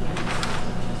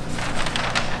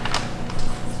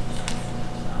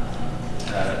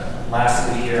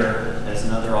 Lastly here, as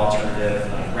another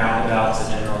alternative, roundabouts at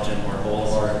General Jim Moore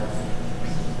Boulevard.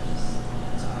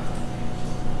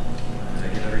 Did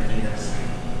I get everything else?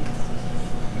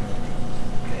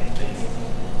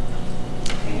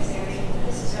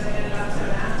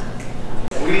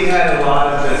 We had a lot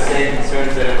of the same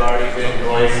concerns that have already been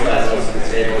voiced by most of the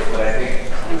tables, but I think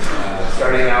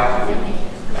starting out,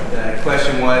 the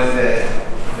question was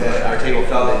that our table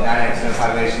felt that 99% of the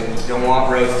population don't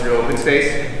want roads through open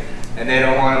space, and they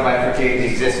don't want to bifurcate the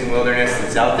existing wilderness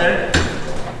that's out there.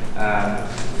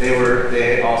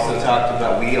 We also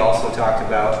talked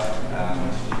about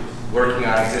working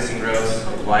on existing roads,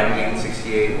 widening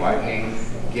 68, widening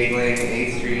Gigling,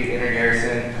 8th Street, Inner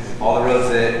Garrison, all the roads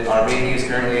that are being used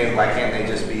currently, and why can't they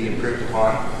just be improved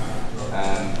upon?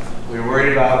 We were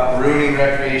worried about ruining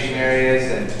recreation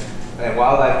areas and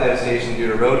wildlife devastation due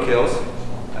to road kills.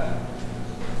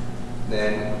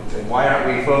 Then why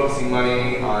aren't we focusing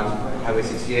money on Highway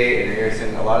 68, Inner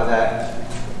Garrison, a lot of that?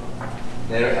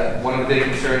 One of the big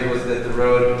concerns was that the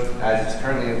road, as it's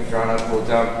currently drawn up, will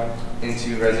dump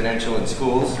into residential and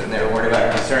schools, and they were worried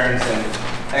about concerns and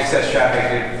excess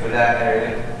traffic for that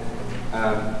area.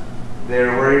 They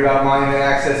were worried about monument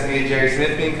access via Jerry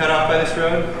Smith being cut off by this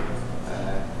road.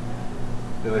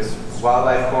 There was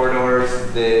wildlife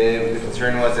corridors. The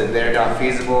concern was that they're not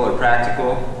feasible or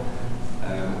practical.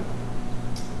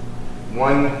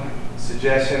 One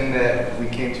suggestion that we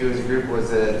came to as a group was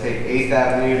to take 8th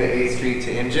Avenue to 8th Street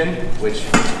to Engine, which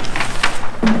I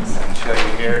can show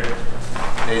you here.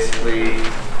 Basically,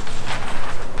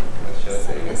 let's show it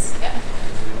there you go.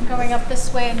 Going up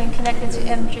this way and then connected to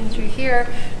Engine through here,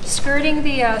 skirting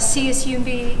the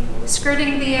CSUB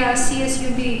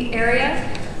area,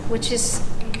 which is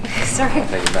sorry. I'll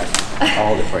take it back. I'll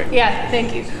hold it for you. Yeah,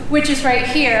 thank you. Which is right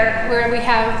here where we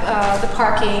have the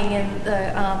parking and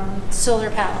the solar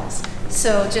panels.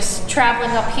 So just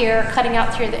traveling up here, cutting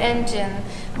out through the Engine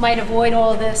might avoid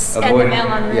all this. Yeah,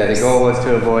 the goal was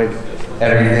to avoid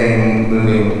everything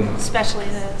moving, especially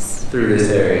this, through this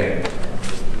area.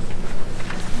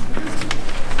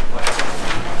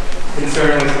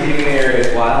 Concern was keeping the areas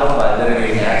wild by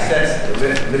limiting access.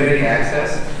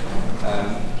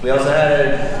 We also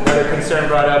had another concern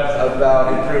brought up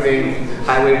about improving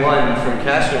Highway 1 from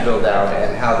Castroville down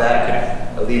and how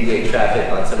that could alleviate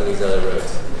traffic on some of these other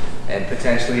roads. And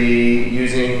potentially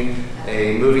using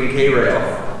a moving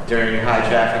K-rail during high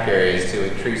traffic areas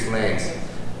to increase lanes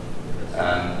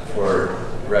for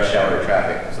rush hour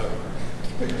traffic.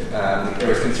 There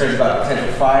was concerns about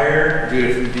potential fire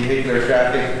due to vehicular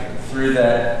traffic through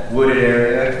that wooded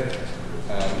area.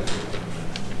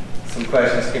 Some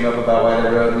questions came up about why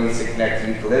the road needs to connect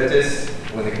to Eucalyptus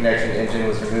when the connection engine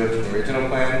was removed from the original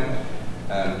plan.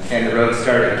 Can the road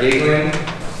start at Gagling?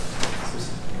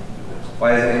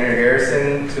 Why is Inner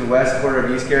Garrison to the west border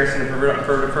of East Garrison a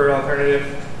preferred alternative?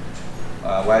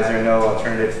 Why is there no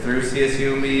alternative through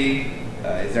CSUB?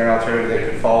 Is there an alternative that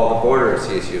could follow the border of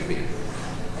CSUB?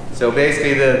 So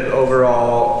basically the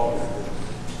overall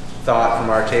thought from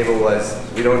our table was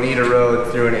we don't need a road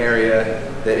through an area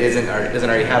that doesn't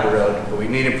already have a road, but we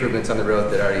need improvements on the road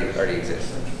that already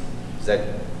exists. Does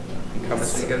that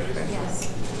encompass what you guys are saying? Yes.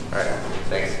 All right,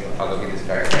 thanks. I'll go get this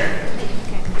card there.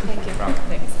 Okay, thank you.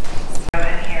 Thanks.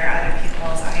 And hear other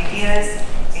people's ideas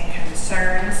and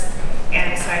concerns.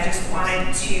 And so I just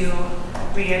wanted to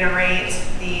reiterate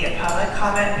the public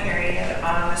comment period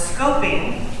on the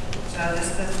scoping. So this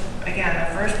is, again,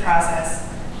 the first process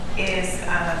is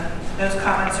those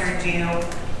comments are due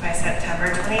by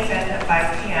September 25th at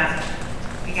 5 p.m.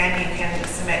 Again, you can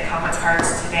submit comment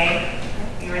cards today.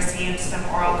 We received some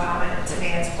oral comment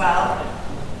today as well.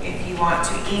 If you want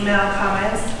to email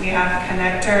comments, we have a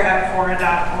connector at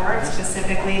FORA.org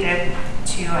specifically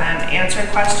to answer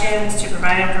questions, to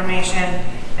provide information,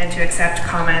 and to accept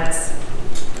comments.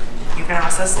 You can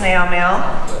also snail mail.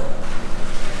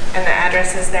 And the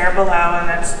address is there below, and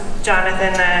that's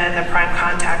Jonathan, the prime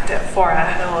contact at FORA,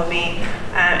 who will be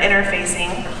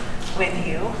interfacing with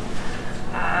you.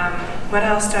 What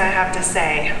else do I have to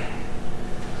say?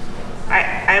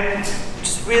 I'm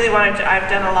just really wanted to, I've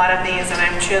done a lot of these, and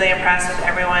I'm truly impressed with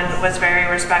everyone. Was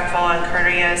very respectful and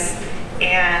courteous,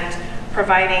 and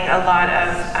providing a lot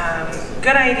of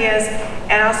good ideas,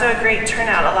 and also a great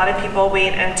turnout. A lot of people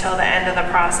wait until the end of the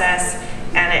process,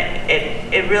 and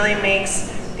it really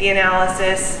makes the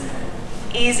analysis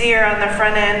easier on the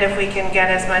front end if we can get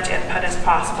as much input as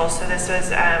possible. So this was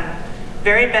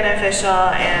very beneficial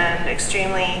and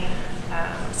extremely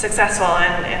successful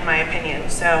in my opinion.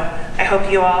 So I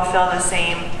hope you all feel the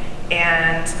same.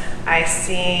 And I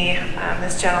see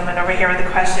this gentleman over here with a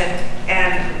question,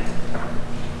 and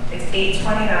it's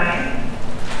 8:29.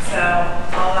 So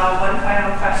I'll allow one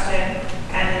final question.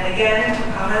 And then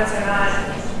again, comments are not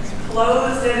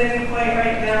closed at any point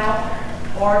right now,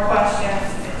 or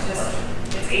questions.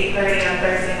 It's 8:30 on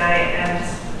Thursday night, and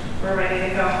we're ready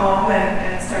to go home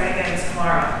and start again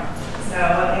tomorrow. So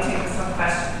let me take some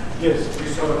questions. Yes, we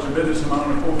saw a tremendous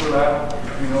amount of overlap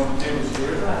between all the tables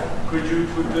here. Could you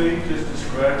quickly just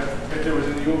describe if there was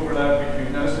any overlap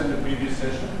between us and the previous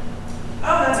session?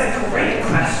 Oh, that's a great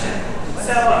question.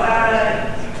 So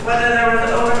whether there was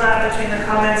an overlap between the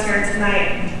comments here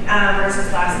tonight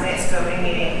versus last night's scoping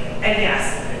meeting. And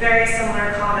yes, very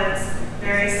similar comments,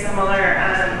 very similar.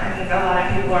 I think a lot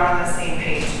of people are on the same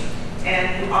page.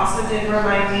 And you also did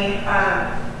remind me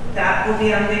that will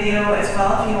be on video as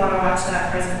well if you want to watch that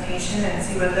presentation and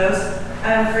see what those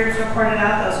groups reported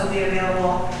out. Those will be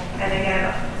available. And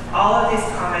again, all of these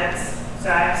comments,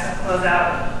 so I have some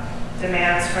closeout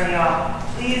demands from you all.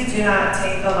 Please do not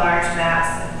take the large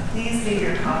maps. Please leave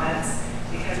your comments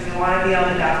because we want to be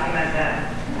able to document them.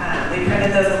 We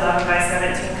printed those 11 by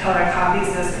 17 color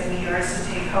copies. Those can be yours to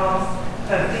take home.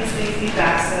 But please leave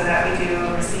feedback so that we do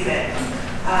receive it.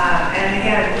 And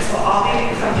again, this will all be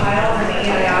compiled in the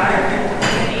EIR.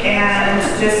 And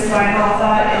just final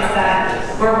thought is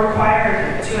that we're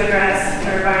required to address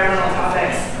environmental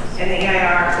topics in the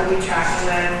EIR. We'll be tracking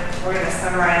them. We're going to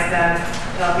summarize them.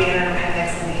 They'll be in an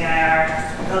appendix in the EIR.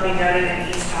 They'll be noted in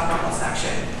each topical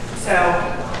section. So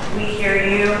we hear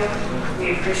you.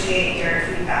 We appreciate your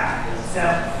feedback. So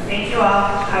thank you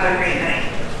all. Have a great night.